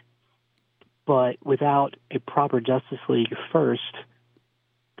cool. But without a proper Justice League first,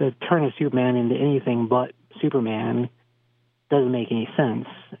 the turn of Superman into anything but Superman doesn't make any sense.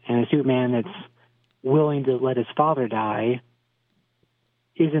 And a Superman that's willing to let his father die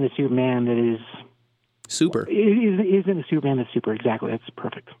isn't a Superman that is super. Isn't a Superman that's super. Exactly. That's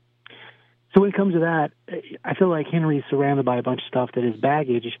perfect. So when it comes to that, I feel like Henry's surrounded by a bunch of stuff that is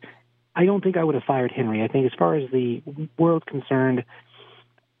baggage. I don't think I would have fired Henry. I think as far as the world's concerned,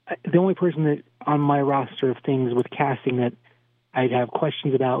 the only person that on my roster of things with casting that I'd have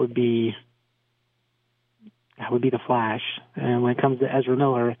questions about would be the Flash. And when it comes to Ezra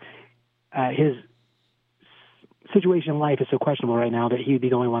Miller, his situation in life is so questionable right now that he would be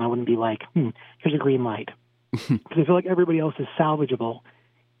the only one I wouldn't be like, here's a green light. Because I feel like everybody else is salvageable.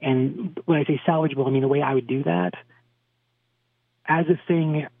 And when I say salvageable, I mean the way I would do that as a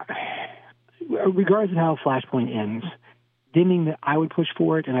thing, regardless of how Flashpoint ends, the ending that I would push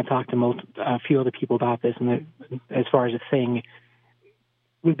for it, and I've talked to a few other people about this, and as far as a thing,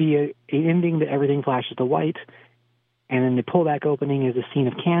 would be an ending that everything flashes to white, and then the pullback opening is a scene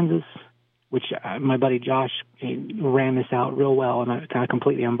of Kansas, which my buddy Josh ran this out real well, and I'm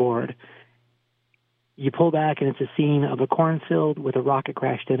completely on board. You pull back, and it's a scene of a cornfield with a rocket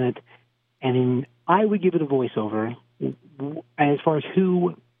crashed in it, and then I would give it a voiceover. As far as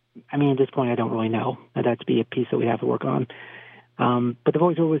who, I mean, at this point, I don't really know. That'd be a piece that we'd have to work on. But the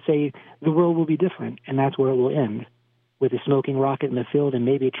voiceover would say, the world will be different, and that's where it will end, with a smoking rocket in the field and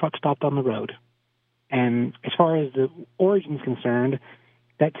maybe a truck stopped on the road. And as far as the origin's concerned,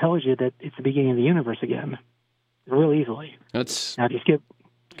 that tells you that it's the beginning of the universe again, real easily. Now, if you skip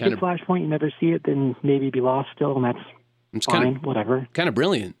Flashpoint, you never see it, then maybe you'd be lost still, and that's fine, whatever. Kind of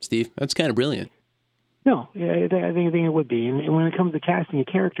brilliant, Steve. That's kind of brilliant. No, I think it would be. And when it comes to casting of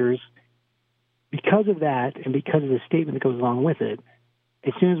characters, because of that, and because of the statement that goes along with it,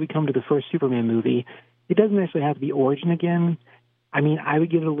 as soon as we come to the first Superman movie, it doesn't necessarily have to be origin again. I mean, I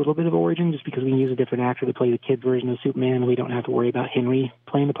would give it a little bit of origin just because we can use a different actor to play the kid version of Superman, and we don't have to worry about Henry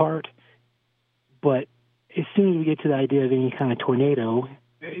playing the part. But as soon as we get to the idea of any kind of tornado,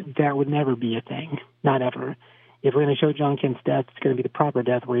 that would never be a thing. Not ever. If we're going to show John Kent's death, it's going to be the proper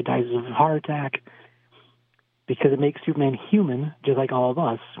death where he dies of a heart attack, because it makes Superman human, just like all of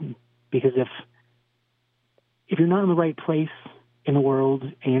us. Because if you're not in the right place in the world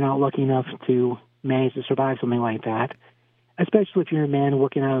and you're not lucky enough to manage to survive something like that, especially if you're a man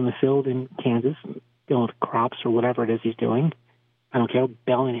working out in the field in Kansas, dealing with crops or whatever it is he's doing, I don't care,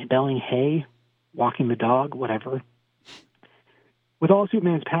 baling hay, walking the dog, whatever. With all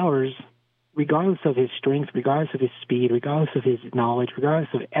Superman's powers, regardless of his strength, regardless of his speed, regardless of his knowledge,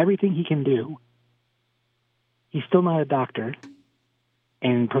 regardless of everything he can do, he's still not a doctor,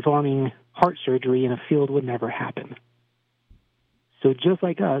 and performing heart surgery in a field would never happen. So just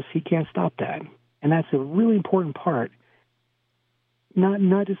like us, he can't stop that. And that's a really important part, not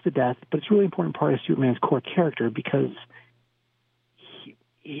just the death, but it's a really important part of Superman's core character, because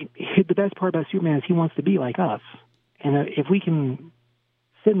the best part about Superman is he wants to be like us. And if we can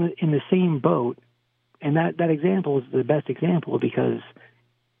sit in the same boat, and that example is the best example, because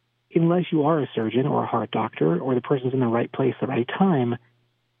unless you are a surgeon or a heart doctor or the person's in the right place at the right time,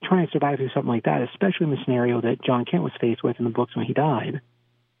 trying to survive through something like that, especially in the scenario that John Kent was faced with in the books when he died,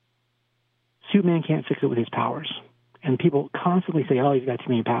 Superman can't fix it with his powers. And people constantly say, oh, he's got too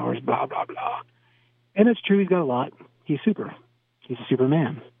many powers, blah, blah, blah. And it's true, he's got a lot. He's super. He's a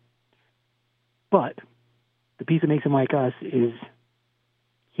Superman. But the piece that makes him like us is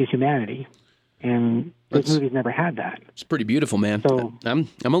his humanity. And this movie's never had that. It's pretty beautiful, man. So, I'm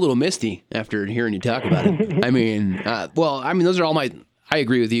a little misty after hearing you talk about it. I mean, those are all I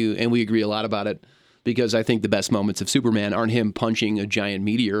agree with you, and we agree a lot about it, because I think the best moments of Superman aren't him punching a giant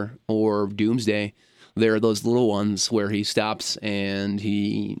meteor or Doomsday. They're those little ones where he stops and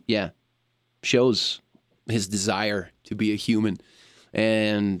he shows his desire to be a human,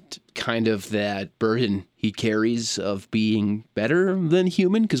 and kind of that burden he carries of being better than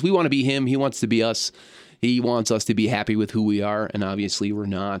human, because we want to be him, he wants to be us. He wants us to be happy with who we are, and obviously we're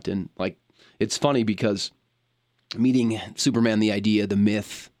not. And it's funny because meeting Superman, the idea, the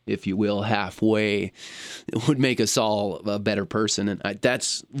myth, if you will, halfway, it would make us all a better person. And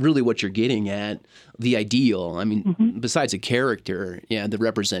that's really what you're getting at, the ideal. I mean, besides a character, the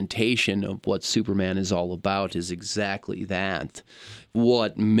representation of what Superman is all about is exactly that.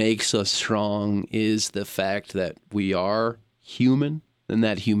 What makes us strong is the fact that we are human, and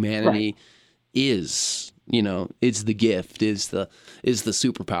that humanity is, it's the gift, is the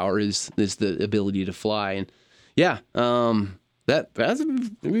superpower, is the ability to fly. And that's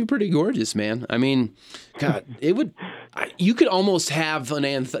be pretty gorgeous, man. I mean, God, you could almost have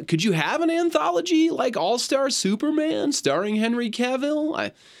could you have an anthology like All-Star Superman starring Henry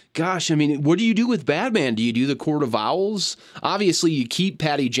Cavill? Gosh, I mean, what do you do with Batman? Do you do the Court of Owls? Obviously, you keep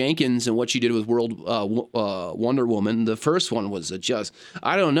Patty Jenkins and what she did with Wonder Woman. The first one was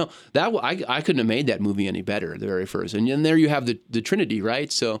I don't know. I couldn't have made that movie any better, the very first. And there you have the Trinity, right?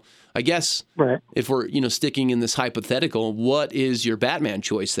 So I guess if we're sticking in this hypothetical, what is your Batman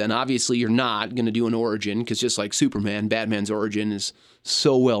choice then? Obviously, you're not going to do an origin, because just like Superman, Batman's origin is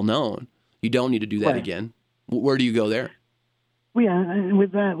so well known. You don't need to do that again. Where do you go there? Well, yeah, and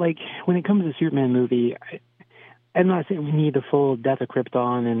with that, when it comes to the Superman movie, I'm not saying we need the full Death of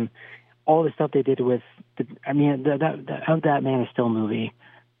Krypton and all the stuff they did with that Man of Steel movie.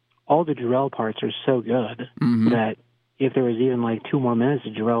 All the Jor-El parts are so good that if there was even 2 more minutes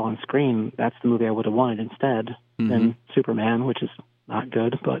of Jor-El on screen, that's the movie I would have wanted instead than Superman, which is not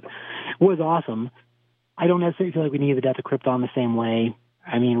good, but was awesome. I don't necessarily feel like we need the Death of Krypton the same way.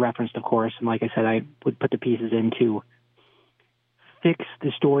 I mean, referenced, of course, and like I said, I would put the pieces in to fix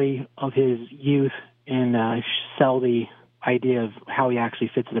the story of his youth and sell the idea of how he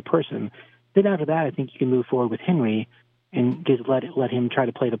actually fits as a person. Then after that, I think you can move forward with Henry and just let him try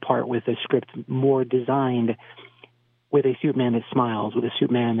to play the part with a script more designed with a Superman that smiles, with a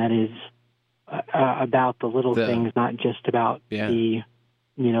Superman that is about the little things, not just about the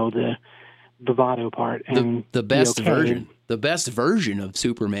bravado part. And the best version of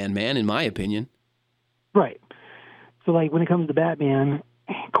Superman, man, in my opinion. Right. So, when it comes to Batman,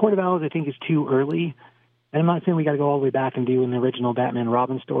 Court of Owls, I think, is too early. And I'm not saying we got to go all the way back and do an original Batman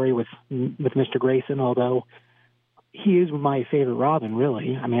Robin story with Mr. Grayson, although he is my favorite Robin,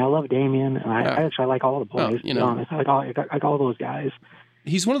 really. I mean, I love Damian, and I like all the boys, to be honest. I like all those guys.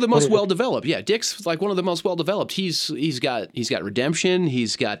 He's one of the most well-developed. Yeah, Dick's like one of the most well-developed. He's got redemption.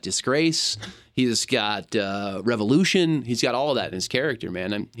 He's got disgrace. He's got revolution. He's got all of that in his character,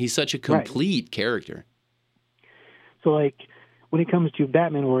 man. And he's such a complete character. So, like, when it comes to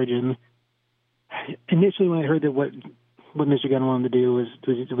Batman origin, initially when I heard that what Mr. Gunn wanted to do was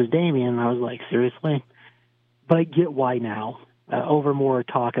Damian, I was like, seriously? But I get why now. Over more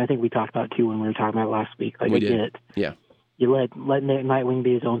talk, and I think we talked about it too when we were talking about it last week. Like, I get it. Yeah. You let Nightwing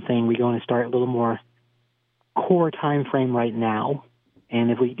be his own thing. We go and start a little more core time frame right now.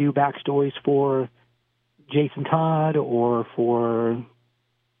 And if we do backstories for Jason Todd or for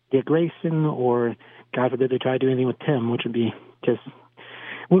Dick Grayson, or God forbid they try to do anything with Tim, which would be just,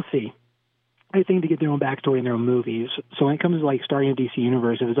 we'll see. I think to get their own backstory in their own movies. So when it comes to like starting a DC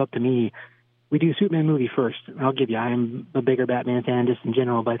universe, if it's up to me, we do Superman movie first. I'll give you, I'm a bigger Batman fan just in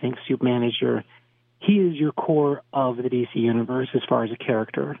general, but I think Superman is he is your core of the DC universe as far as a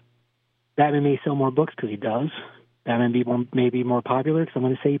character. Batman may sell more books because he does. Batman may be more popular because I'm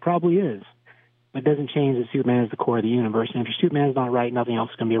going to say he probably is. But it doesn't change that Superman is the core of the universe. And if your Superman is not right, nothing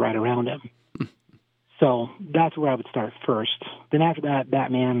else is going to be right around him. So that's where I would start first. Then after that,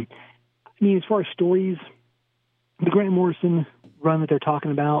 Batman, I mean, as far as stories, the Grant Morrison run that they're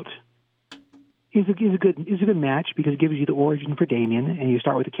talking about is a good match because it gives you the origin for Damian, and you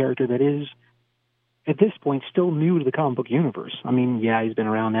start with a character that is, at this point, still new to the comic book universe. I mean, yeah, he's been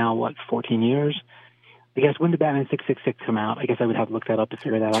around now, 14 years? I guess, when did Batman 666 come out? I guess I would have to look that up to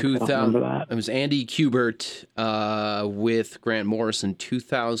figure that out. I don't remember that. It was Andy Kubert with Grant Morrison,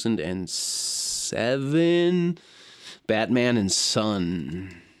 2007, Batman and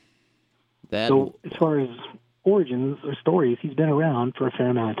Son. So as far as origins or stories, he's been around for a fair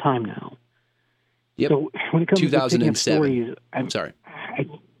amount of time now. Yep. So when it comes 2007. to stories, I'm sorry.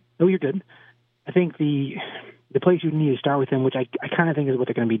 No, you're good. I think the place you need to start with him, which I kind of think is what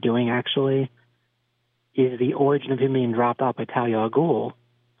they're going to be doing actually, is the origin of him being dropped off by Talia al Ghul,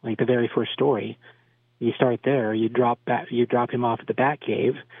 like the very first story. You start there. You drop him off at the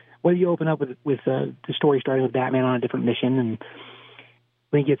Batcave. Whether you open up with the story starting with Batman on a different mission, and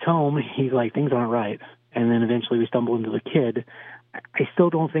when he gets home, he's like, things aren't right. And then eventually we stumble into the kid. I still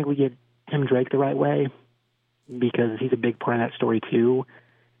don't think we get Tim Drake the right way because he's a big part of that story too.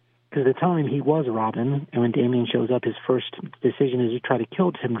 Because at the time he was Robin, and when Damian shows up, his first decision is to try to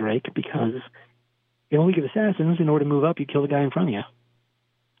kill Tim Drake because in a League of Assassins, in order to move up, you kill the guy in front of you,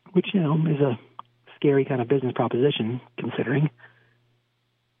 which, is a scary kind of business proposition considering.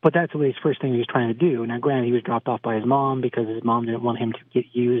 But that's his first thing he was trying to do. Now, granted, he was dropped off by his mom because his mom didn't want him to get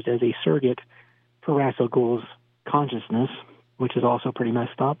used as a surrogate for Ra's al Ghul's consciousness, which is also pretty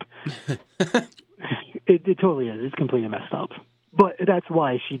messed up. It totally is. It's completely messed up. But that's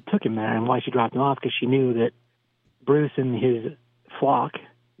why she took him there and why she dropped him off, because she knew that Bruce and his flock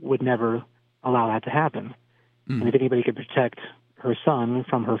would never allow that to happen. And if anybody could protect her son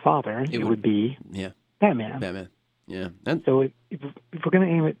from her father, it would be Batman. Batman, yeah. So if we're going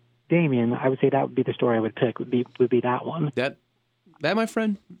to aim at Damian, I would say that would be the story I would pick, would be that one. That my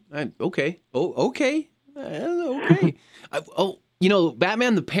friend? Okay. Okay. Okay.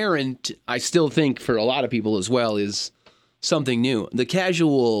 Batman the Parent, I still think for a lot of people as well, is something new. The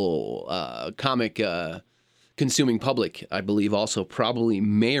casual comic consuming public, I believe, also probably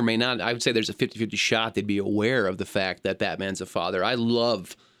may or may not. I would say there's a 50-50 shot they'd be aware of the fact that Batman's a father. I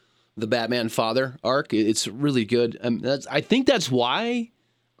love the Batman father arc. It's really good. I think that's why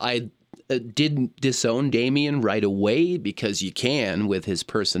I didn't disown Damian right away, because you can with his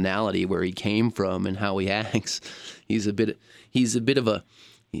personality, where he came from and how he acts. He's a bit of a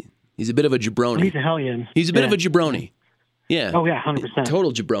jabroni. He's a hellion. He's a bit of a jabroni. Yeah. Oh yeah, 100%.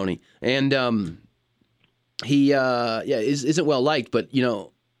 Total jabroni. And he isn't well liked, but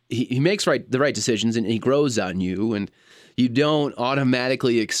he makes the right decisions, and he grows on you, and you don't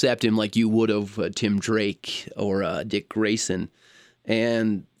automatically accept him like you would have Tim Drake or Dick Grayson.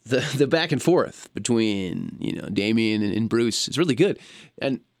 And the back and forth between Damian and Bruce is really good,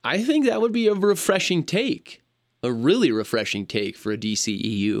 and I think that would be a really refreshing take for a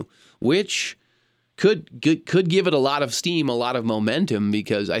DCEU, which could give it a lot of steam, a lot of momentum,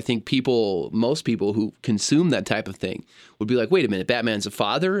 because I think most people who consume that type of thing would be like, wait a minute, Batman's a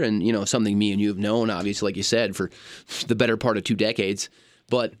father, and something me and you have known, obviously, like you said, for the better part of 2 decades,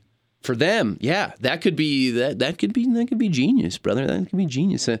 but for them, yeah, that could be genius, brother. That could be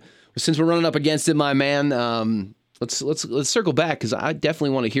genius. Since we're running up against it, my man, let's circle back, because I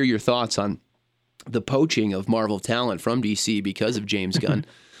definitely want to hear your thoughts on the poaching of Marvel talent from DC because of James Gunn.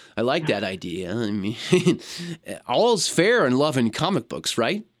 I like that idea. I mean, all's fair in love and comic books,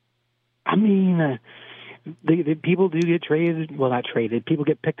 right? I mean, the people do get traded. Well, not traded. People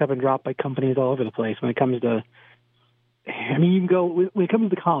get picked up and dropped by companies all over the place when it comes to. I mean, you can go when it comes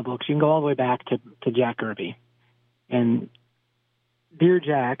to the comic books. You can go all the way back to Jack Kirby, and Dear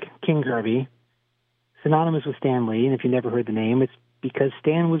Jack, King Kirby, synonymous with Stan Lee. And if you never heard the name, it's because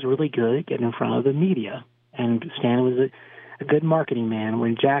Stan was really good at getting in front of the media, and Stan was a good marketing man.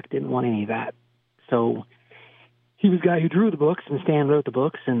 When Jack didn't want any of that, so he was the guy who drew the books, and Stan wrote the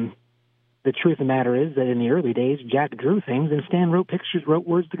books. And the truth of the matter is that in the early days, Jack drew things, and Stan wrote pictures, wrote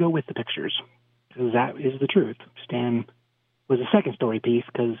words to go with the pictures. Because that is the truth. Stan was a second story piece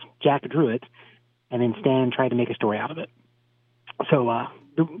because Jack drew it, and then Stan tried to make a story out of it. So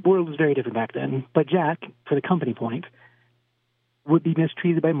the world was very different back then. But Jack, for the company point, would be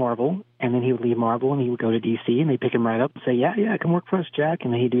mistreated by Marvel, and then he would leave Marvel, and he would go to DC, and they'd pick him right up and say, yeah, come work for us, Jack.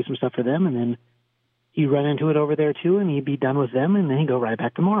 And then he'd do some stuff for them, and then he'd run into it over there, too, and he'd be done with them, and then he'd go right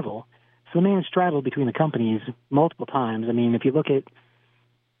back to Marvel. So the man straddled between the companies multiple times. I mean, if you look at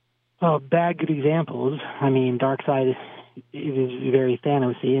bad, good examples, I mean, Darkseid is very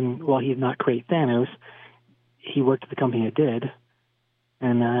Thanos-y, and while he did not create Thanos, he worked at the company that did.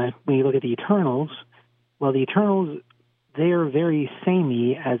 And when you look at the Eternals, well, the Eternals, they are very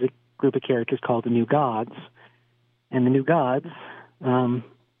samey as a group of characters called the New Gods. And the New Gods,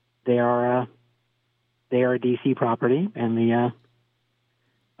 they are a DC property, and the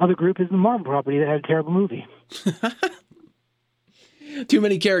other group is the Marvel property that had a terrible movie. Too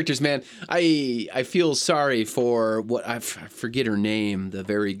many characters, man. I feel sorry for what I forget her name, the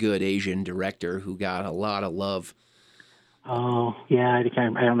very good Asian director who got a lot of love. Oh, yeah, I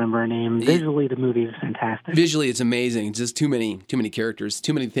don't remember her name. Visually, the movie is fantastic. Visually, it's amazing. It's just too many characters,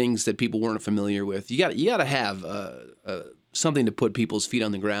 too many things that people weren't familiar with. You got to have something to put people's feet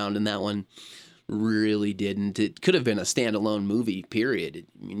on the ground, and that one really didn't. It could have been a standalone movie, period.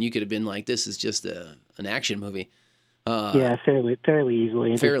 I mean, you could have been like, this is just an action movie. Yeah, fairly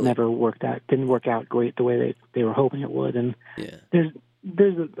easily. It just never worked out. Didn't work out great the way they were hoping it would. And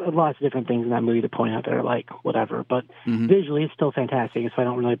there's a lot of different things in that movie to point out that are like whatever, but visually it's still fantastic. So I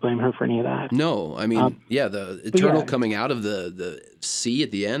don't really blame her for any of that. No, I mean, the Eternal coming out of the sea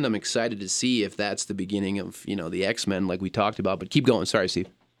at the end. I'm excited to see if that's the beginning of the X-Men like we talked about. But keep going. Sorry, Steve.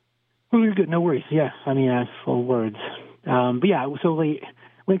 Well, you're good. No worries. Yeah, I mean, full words. But yeah, so when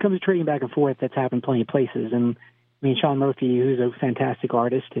it comes to trading back and forth, that's happened plenty of places. And I mean, Sean Murphy, who's a fantastic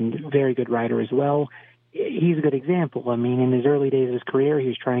artist and very good writer as well, he's a good example. I mean, in his early days of his career, he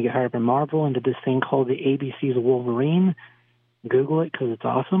was trying to get hired by Marvel and did this thing called the ABCs of Wolverine. Google it because it's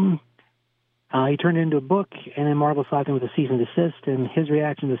awesome. He turned it into a book, and then Marvel slapped him with a cease and desist, and his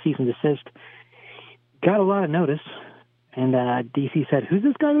reaction to the cease and desist got a lot of notice. And DC said, who's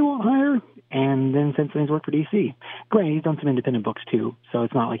this guy they won't hire? And then since then he's worked for DC. Granted, he's done some independent books too, so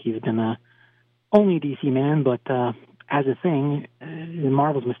it's not like he's been only a DC man, but as a thing,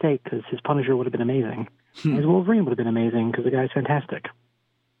 Marvel's mistake, because his Punisher would have been amazing. His Wolverine would have been amazing, because the guy's fantastic.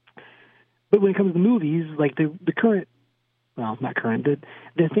 But when it comes to movies, like the current, well, not current,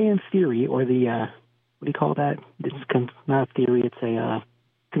 the fan theory, or the, what do you call that? It's not a theory, it's a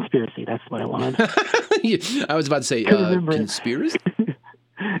conspiracy. That's what I wanted. I was about to say conspiracy?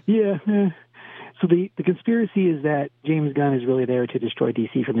 Yeah. So the conspiracy is that James Gunn is really there to destroy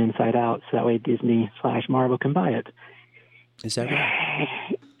DC from the inside out, so that way Disney/Marvel can buy it. Is that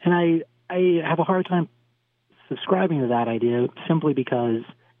right? And I have a hard time subscribing to that idea simply because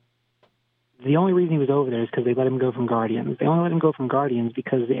the only reason he was over there is because they let him go from Guardians. They only let him go from Guardians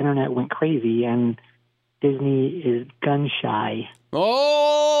because the internet went crazy and Disney is gun shy.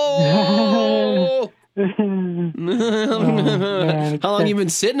 Oh! How long you been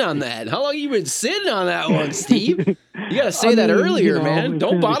sitting on that? How long you been sitting on that one, Steve? You got to say that earlier, man.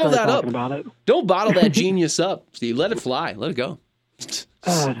 Don't bottle that up. Don't bottle that genius up, Steve. Let it fly. Let it go.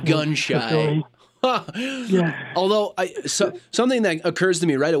 Gun shy. Yeah. Although, something that occurs to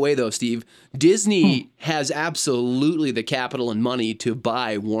me right away, though, Steve, Disney has absolutely the capital and money to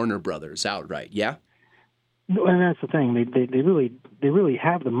buy Warner Brothers outright. Yeah. And that's the thing. They really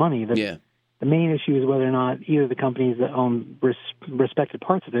have the money. The main issue is whether or not either of the companies that own respected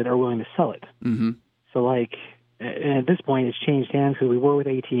parts of it are willing to sell it. Mm-hmm. So, like, at this point, it's changed hands because we were with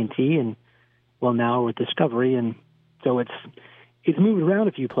AT&T, and well, now we're with Discovery, and so it's moved around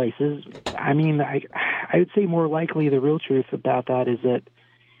a few places. I mean, I would say more likely the real truth about that is that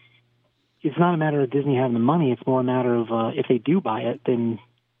it's not a matter of Disney having the money. It's more a matter of if they do buy it, then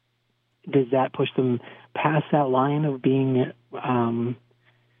does that push them past that line of being, oh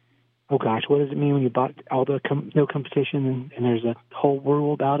gosh, what does it mean when you bought all the no competition and there's a whole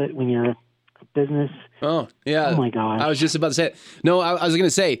rule about it when you're a business. Oh, yeah. Oh, my gosh. I was just about to say it. No, I was going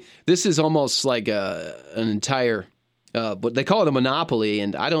to say, this is almost like an entire, but they call it a monopoly,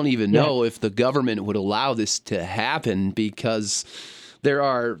 and I don't even know if the government would allow this to happen because there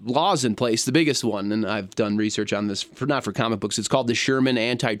are laws in place. The biggest one, and I've done research on this, not for comic books, it's called the Sherman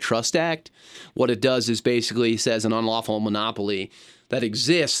Antitrust Act. What it does is basically says an unlawful monopoly that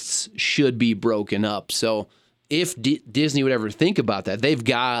exists should be broken up. So if Disney would ever think about that, they've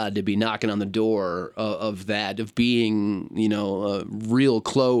got to be knocking on the door of that, of being, real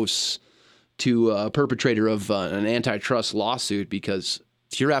close to a perpetrator of an antitrust lawsuit, because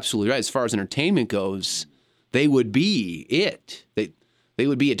you're absolutely right. As far as entertainment goes, they would be it. They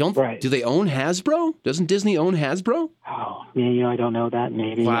would be it. Do they own Hasbro? Doesn't Disney own Hasbro? Oh, yeah, I don't know that.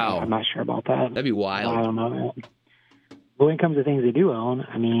 Maybe. Wow. I'm not sure about that. That'd be wild. I don't know that. But when it comes to things they do own,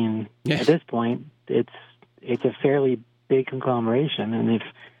 I mean, at this point, it's a fairly big conglomeration, and if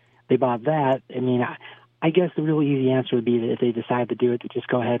they bought that, I mean, I guess the really easy answer would be that if they decide to do it, to just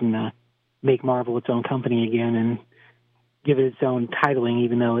go ahead and make Marvel its own company again and give it its own titling,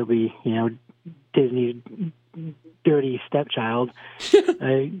 even though it would be, Disney's dirty stepchild,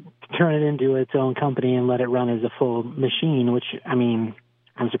 turn it into its own company and let it run as a full machine, which, I mean,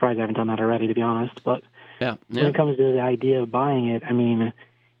 I'm surprised I haven't done that already, to be honest. But when it comes to the idea of buying it, I mean,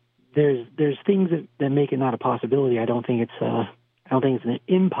 there's things that make it not a possibility. I don't think it's an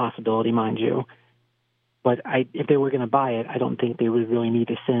impossibility, mind you. But if they were going to buy it, I don't think they would really need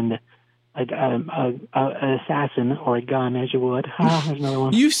to send an assassin or a gun, as you would. There's another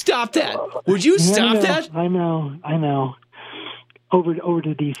one. You stop that. Would you stop that? I know. Over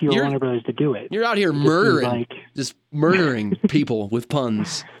to DC or Warner Brothers to do it. You're out here murdering, just murdering people with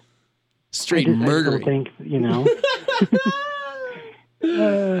puns. Straight murdering. I don't think,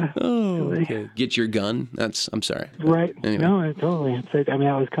 okay. Get your gun. I'm sorry. Right. Anyway. No, totally. I mean,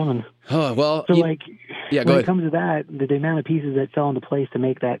 I was coming. Oh, well. So, go when ahead. it comes to that, the amount of pieces that fell into place to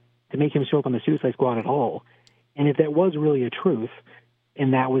make him show up on the Suicide Squad at all, and if that was really a truth,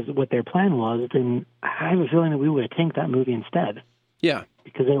 and that was what their plan was, then I have a feeling that we would have tanked that movie instead. Yeah.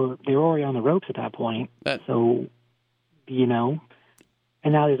 Because they were already on the ropes at that point. So,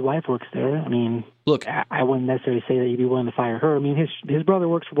 and now his wife works there. I mean, look, I wouldn't necessarily say that you'd be willing to fire her. I mean, his brother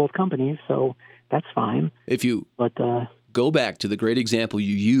works for both companies, so that's fine. If you go back to the great example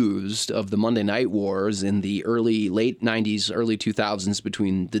you used of the Monday Night Wars in the late 90s, early 2000s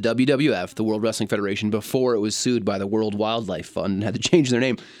between the WWF, the World Wrestling Federation, before it was sued by the World Wildlife Fund and had to change their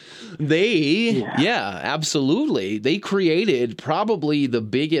name. Absolutely. They created probably the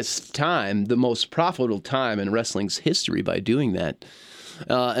biggest time, the most profitable time in wrestling's history by doing that.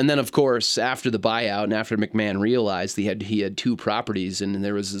 And then, of course, after the buyout and after McMahon realized he had two properties and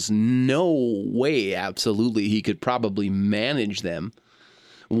there was this no way, absolutely, he could probably manage them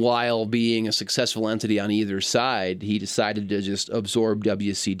while being a successful entity on either side, he decided to just absorb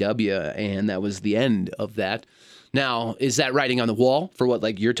WCW, and that was the end of that. Now, is that writing on the wall for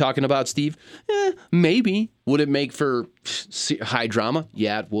what you're talking about, Steve? Maybe. Would it make for high drama?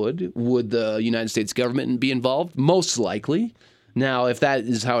 Yeah, it would. Would the United States government be involved? Most likely. Now, if that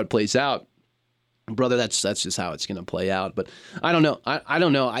is how it plays out, brother, that's just how it's going to play out. But I don't know. I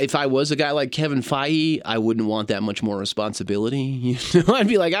don't know. If I was a guy like Kevin Feige, I wouldn't want that much more responsibility. I'd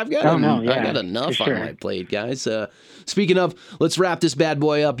be like, I've got enough on my plate, guys. Speaking of, let's wrap this bad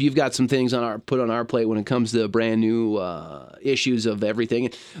boy up. You've got some things put on our plate when it comes to brand new issues of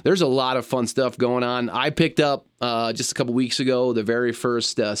everything. There's a lot of fun stuff going on. I picked up just a couple weeks ago the very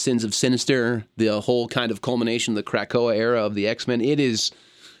first Sins of Sinister, the whole kind of culmination of the Krakoa era of the X-Men. It is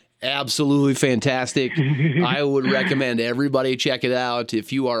absolutely fantastic. I would recommend everybody check it out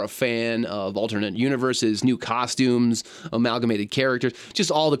if you are a fan of alternate universes, new costumes, amalgamated characters,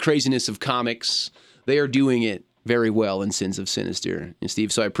 just all the craziness of comics. They are doing it very well in Sins of Sinister, and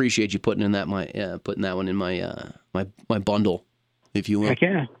Steve. So I appreciate you putting that one in my bundle, if you will. Heck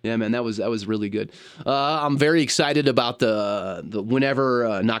yeah. Yeah, man, that was really good. I'm very excited about the whenever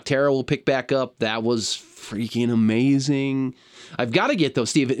Nocterra will pick back up. That was freaking amazing. I've got to get those,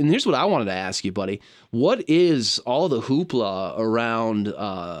 Steve. And here's what I wanted to ask you, buddy. What is all the hoopla around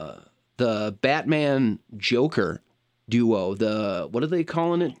the Batman Joker duo? What are they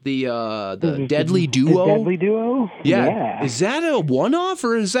calling it? The Deadly Duo? The Deadly Duo? Yeah. Is that a one-off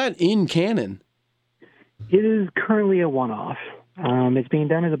or is that in canon? It is currently a one-off. It's being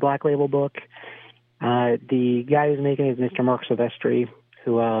done as a Black Label book. The guy who's making it is Mr. Mark Silvestri,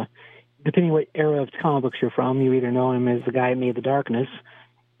 who, depending what era of comic books you're from, you either know him as the guy who made The Darkness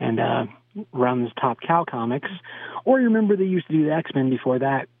and runs Top Cow Comics, or you remember they used to do the X-Men before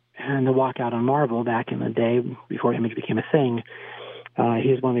that and the Walkout on Marvel back in the day before Image became a thing.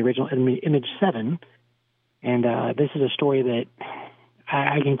 He was one of the original Image 7. And this is a story that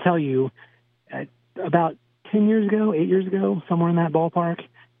I can tell you about 10 years ago, 8 years ago, somewhere in that ballpark,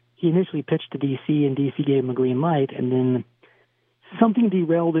 he initially pitched to DC, and DC gave him a green light, and then something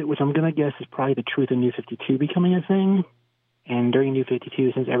derailed it, which I'm going to guess is probably the truth of New 52 becoming a thing. And during New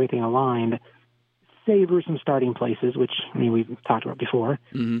 52, since everything aligned, save for some starting places, which, I mean, we've talked about before,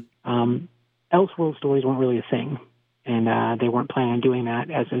 Elseworld stories weren't really a thing. And they weren't planning on doing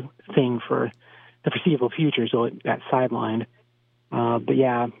that as a thing for the foreseeable future, so it got sidelined. But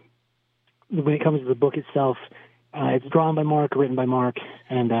yeah, when it comes to the book itself, it's drawn by Mark, written by Mark,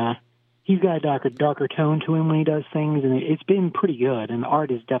 and he's got a darker tone to him when he does things, and it's been pretty good, and the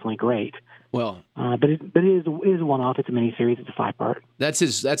art is definitely great. Well, but it is a one-off. It's a miniseries. It's a 5-part. That's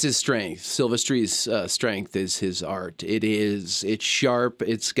his strength. Silvestri's strength is his art. It's sharp.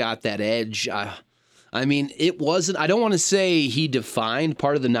 It's got that edge. I mean, it wasn't, I don't want to say he defined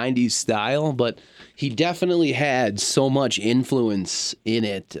part of the 90s style, but he definitely had so much influence in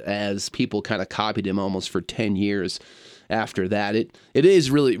it as people kind of copied him almost for 10 years after that. It is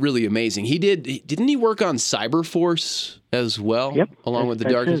really, really amazing. Didn't he work on Cyberforce as well? Yep. Along with the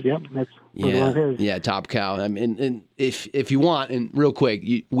Darkness? Yep. That's Yeah, Top Cow. I mean, and if you want, and real quick,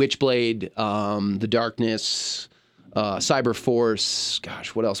 Witchblade, the Darkness, Cyberforce,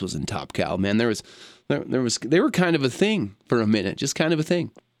 gosh, what else was in Top Cow? Man, they were kind of a thing for a minute, just kind of a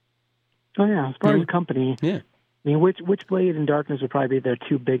thing. Oh yeah, as far as the company, yeah. I mean, Witchblade and Darkness would probably be their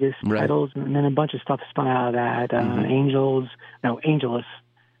two biggest titles, and then a bunch of stuff spun out of that. Angelus,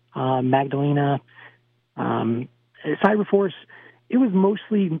 Magdalena, Cyberforce. It was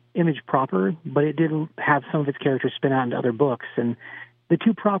mostly Image proper, but it did have some of its characters spin out into other books. And the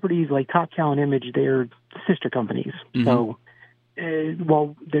two properties, like Top Cow and Image, they're sister companies. Mm-hmm. So,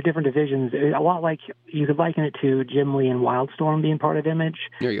 while they're different divisions, a lot like you could liken it to Jim Lee and Wildstorm being part of Image.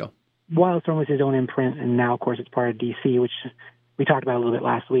 There you go. Wildstorm was his own imprint, and now, of course, it's part of DC, which we talked about a little bit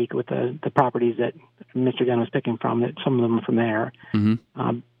last week with the properties that Mr. Gunn was picking from, that some of them are from there.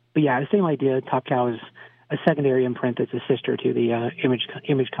 Mm-hmm. But yeah, the same idea. Top Cow is a secondary imprint that's a sister to the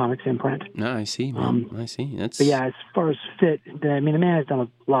Image Comics imprint. No, I see, man. I see. But yeah, as far as fit, the man has done a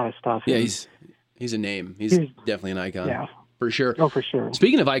lot of stuff. Yeah, he's a name. He's definitely an icon. Yeah. For sure. Oh, for sure.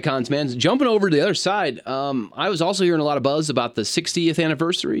 Speaking of icons, man, jumping over to the other side, I was also hearing a lot of buzz about the 60th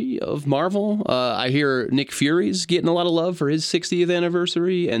anniversary of Marvel. I hear Nick Fury's getting a lot of love for his 60th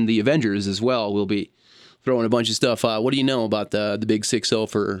anniversary, and the Avengers as well will be throwing a bunch of stuff. What do you know about the Big 6-0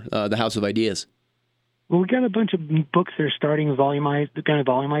 for the House of Ideas? Well, we got a bunch of books that are starting to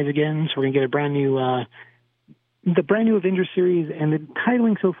volumize again, so we're going to get a brand new Avengers series, and the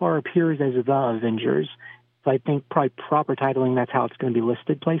titling so far appears as The Avengers. So I think probably proper titling, that's how it's going to be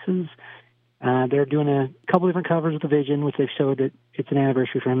listed places. They're doing a couple different covers with the Vision, which they've showed that it's an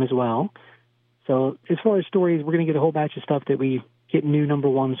anniversary for him as well. So as far as stories, we're going to get a whole batch of stuff that we get new number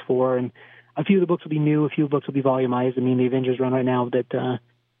ones for, and a few of the books will be new, a few books will be volumized. I mean, the Avengers run right now that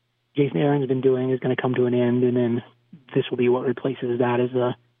Jason Aaron's been doing is going to come to an end, and then this will be what replaces that as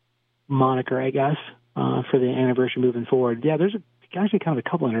a moniker, I guess, for the anniversary moving forward. Yeah, there's actually kind of a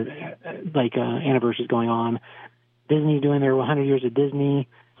couple anniversaries going on. Disney doing their 100 years of Disney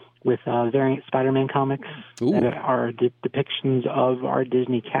with variant Spider-Man comics that are depictions of our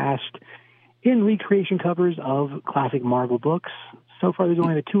Disney cast in recreation covers of classic Marvel books. So far, there's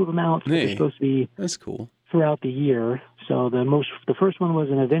only the two of them out. So they're supposed to be that's cool throughout the year. So the first one was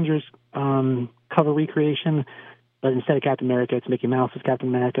an Avengers cover recreation, but instead of Captain America, it's Mickey Mouse as Captain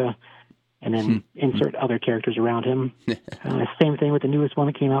America. And then insert other characters around him. Same thing with the newest one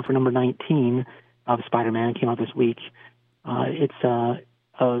that came out for number 19 of Spider-Man. It came out this week. It's a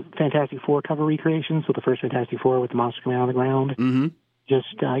Fantastic Four cover recreation. So the first Fantastic Four with the monster coming out of the ground. Mm-hmm. Just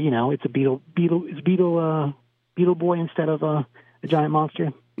it's a Beetle Boy instead of a giant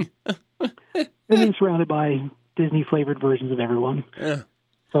monster. And then surrounded by Disney flavored versions of everyone. Yeah.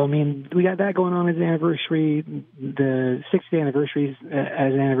 So, I mean, we got that going on as an anniversary, the 60th anniversary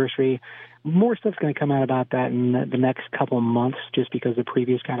as an anniversary. More stuff's going to come out about that in the next couple of months just because the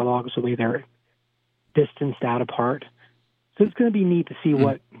previous catalogs, the way they're distanced out apart. So it's going to be neat to see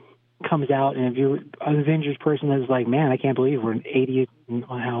what comes out. And if you're an Avengers person that's like, man, I can't believe we're in 80.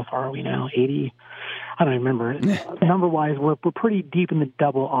 How far are we now? 80? I don't remember. Number-wise, we're pretty deep in the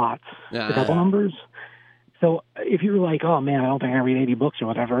double aughts, the double numbers. So if you're like, oh, man, I don't think I read 80 books or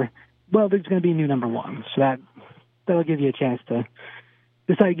whatever, well, there's going to be a new number one. So that'll give you a chance to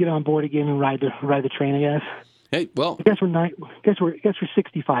decide to get on board again and ride the train, I guess. Hey, well, I guess we're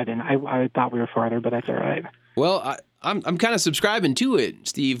 65 in. I thought we were farther, but that's all right. Well, I'm kind of subscribing to it,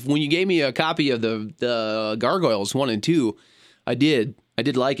 Steve. When you gave me a copy of the Gargoyles 1 and 2, I did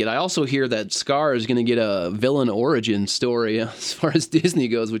like it. I also hear that Scar is going to get a villain origin story as far as Disney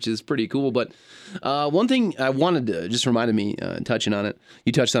goes, which is pretty cool. But one thing I wanted to just reminded me, touching on it,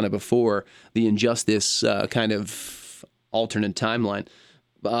 you touched on it before, the Injustice kind of alternate timeline.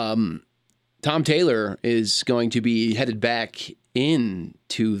 Tom Taylor is going to be headed back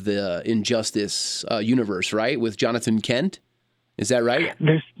into the Injustice universe, right, with Jonathan Kent? Is that right?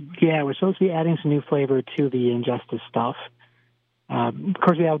 We're supposed to be adding some new flavor to the Injustice stuff. Of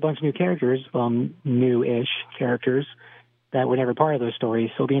course, we have a bunch of new characters, new-ish characters that were never part of those stories.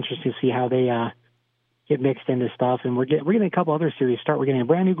 So it'll be interesting to see how they get mixed into stuff. And we're getting a couple other series start. We're getting a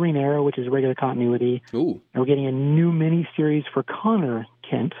brand new Green Arrow, which is regular continuity. Ooh. And we're getting a new mini-series for Connor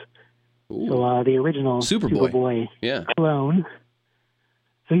Kent. Ooh. So the original Superboy clone.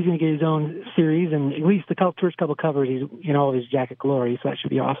 So he's going to get his own series, and at least the first couple covers, he's in all of his jacket glory, so that should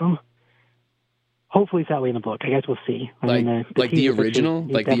be awesome. Hopefully it's that way in the book. I guess we'll see. The original?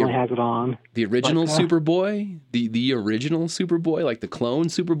 He definitely has it on. The original Superboy? The original Superboy? Like the clone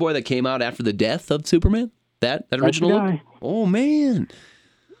Superboy that came out after the death of Superman? That original look? Oh, man.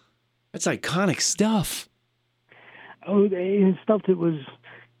 That's iconic stuff. Oh, and stuff that was,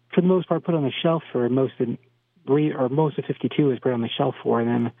 for the most part, put on the shelf for most of 52 was put on the shelf for.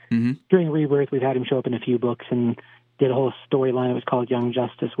 And then during Rebirth, we've had him show up in a few books and did a whole storyline that was called Young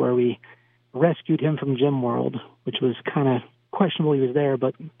Justice, where we rescued him from Gem World, which was kind of questionable he was there,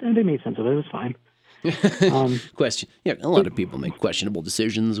 but they made sense of it. It was fine. Question. Yeah, a lot of people make questionable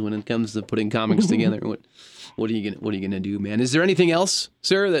decisions when it comes to putting comics together. What are you gonna do, man? Is there anything else,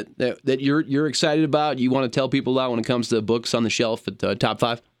 sir, that you're excited about? You want to tell people about when it comes to books on the shelf at Top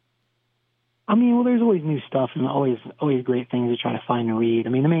 5? I mean, well, there's always new stuff and always great things to try to find and read. I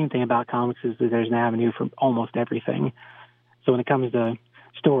mean, the main thing about comics is that there's an avenue for almost everything. So when it comes to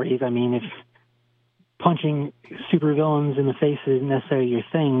stories, I mean, if punching supervillains in the face isn't necessarily your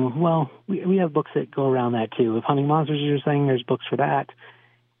thing, well, we have books that go around that too. If hunting monsters is your thing, there's books for that.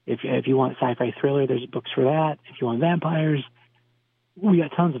 If you want sci-fi thriller, there's books for that. If you want vampires, we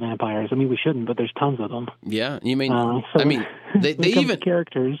got tons of vampires. I mean, we shouldn't, but there's tons of them. Yeah, you mean, they even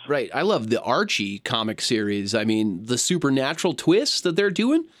characters. Right. I love the Archie comic series. I mean, the supernatural twist that they're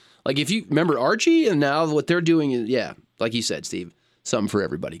doing. Like, if you remember Archie, and now what they're doing is, like you said, Steve, something for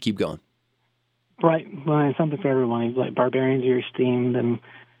everybody. Keep going. Right. Well, it's something for everyone. Like Barbarians are esteemed, and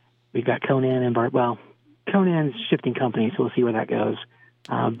we've got Conan and Conan's shifting company, so we'll see where that goes.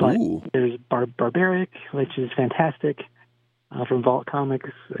 But there's Barbaric, which is fantastic, from Vault Comics.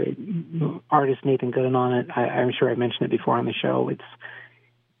 Artist Nathan Gooden on it. I'm sure I've mentioned it before on the show.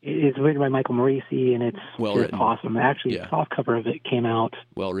 It's written by Michael Morisi, and it's just awesome. Actually, the soft cover of it came out.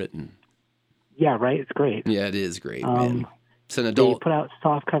 Well written. Yeah, right? It's great. Yeah, it is great, man. It's an adult. They put out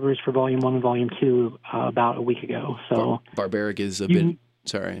soft covers for Volume 1 and Volume 2 about a week ago. So Barbaric is a bit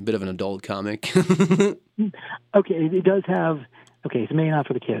of an adult comic. Okay, it does have. Okay, it's maybe not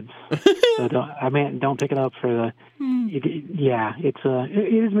for the kids. So don't pick it up for the.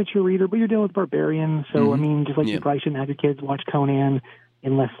 It is a mature reader, but you're dealing with barbarians. So I mean, just like you probably shouldn't have your kids watch Conan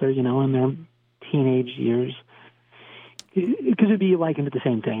unless they're in their teenage years. Because it'd be likened to the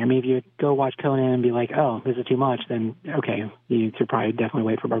same thing. I mean, if you go watch Conan and be like, oh, this is too much, then okay, you should probably definitely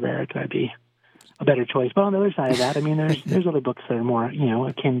wait for Barbaric. That'd be a better choice. But on the other side of that, I mean, there's other books that are more,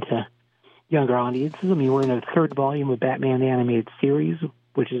 akin to younger audiences. I mean, we're in a third volume of Batman the Animated Series,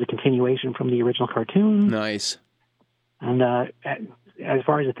 which is a continuation from the original cartoon. Nice. And as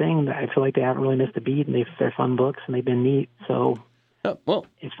far as the thing, I feel like they haven't really missed a beat, and they're fun books, and they've been neat. So, as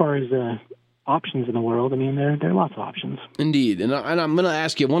far as options in the world, I mean, there are lots of options. Indeed. And I'm going to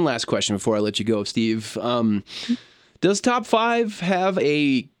ask you one last question before I let you go, Steve. Does Top 5 have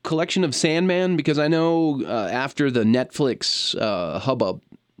a collection of Sandman? Because I know after the Netflix hubbub,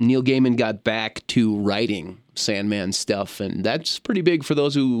 Neil Gaiman got back to writing Sandman stuff, and that's pretty big for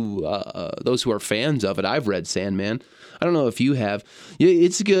those who are fans of it. I've read Sandman. I don't know if you have.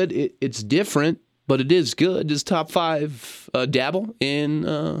 It's good. It's different, but it is good. Does Top 5 dabble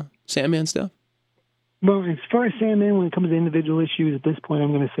in Sandman stuff? Well, as far as Sandman, when it comes to individual issues, at this point,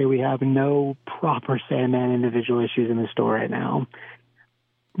 I'm going to say we have no proper Sandman individual issues in the store right now,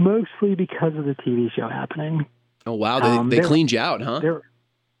 mostly because of the TV show happening. Oh, wow. They cleaned you out, huh?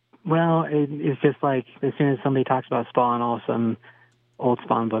 Well, it's just like as soon as somebody talks about Spawn, all of a sudden old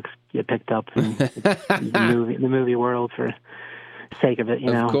Spawn books get picked up in the movie world for sake of it,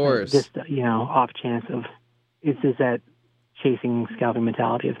 Of course. Just, off chance of, it's just that chasing, scalping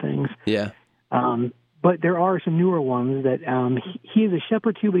mentality of things. Yeah. But there are some newer ones that he is a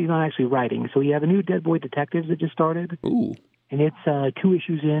shepherd too, but he's not actually writing. So you have a new Dead Boy Detectives that just started. Ooh. And it's 2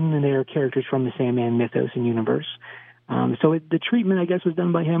 issues in, and they are characters from the Sandman mythos and universe. So the treatment, I guess, was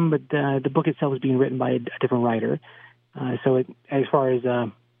done by him, but the book itself was being written by a different writer. As far as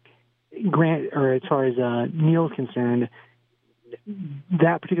Neil's concerned,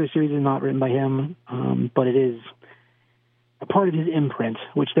 that particular series is not written by him, but it is a part of his imprint,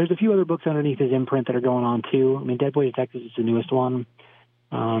 which there's a few other books underneath his imprint that are going on too. I mean, Dead Boy Detectives is the newest one.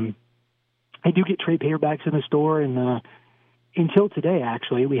 I do get trade paperbacks in the store, and until today,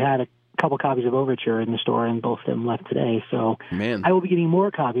 actually, we had a couple copies of Overture in the store, and both of them left today. So I will be getting more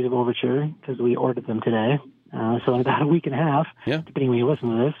copies of Overture because we ordered them today. So in about a week and a half, depending when you listen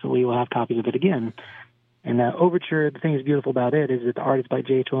to this, we will have copies of it again. And Overture, the thing that's beautiful about it is that the art is by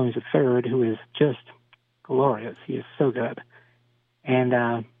J.H. Williams III, who is just glorious. He is so good. And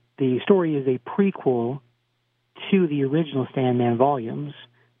the story is a prequel to the original Sandman volumes.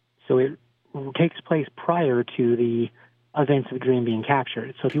 So it takes place prior to the events of the dream being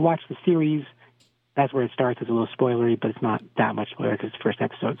captured. So if you watch the series, that's where it starts. It's a little spoilery, but it's not that much spoiler because it's the first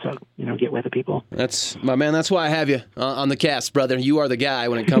episode. So, get with it, people. That's, my man, that's why I have you on the cast, brother. You are the guy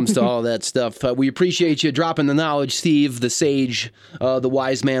when it comes to all that stuff. We appreciate you dropping the knowledge, Steve, the sage, the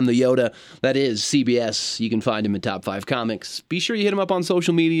wise man, the Yoda. That is CBS. You can find him at Top 5 Comics. Be sure you hit him up on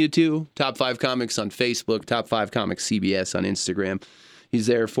social media, too. Top 5 Comics on Facebook, Top 5 Comics CBS on Instagram. He's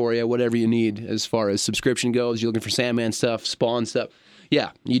there for you, whatever you need as far as subscription goes. You're looking for Sandman stuff, Spawn stuff.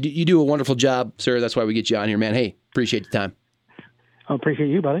 Yeah, you do a wonderful job, sir. That's why we get you on here, man. Hey, appreciate the time. I appreciate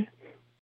you, buddy.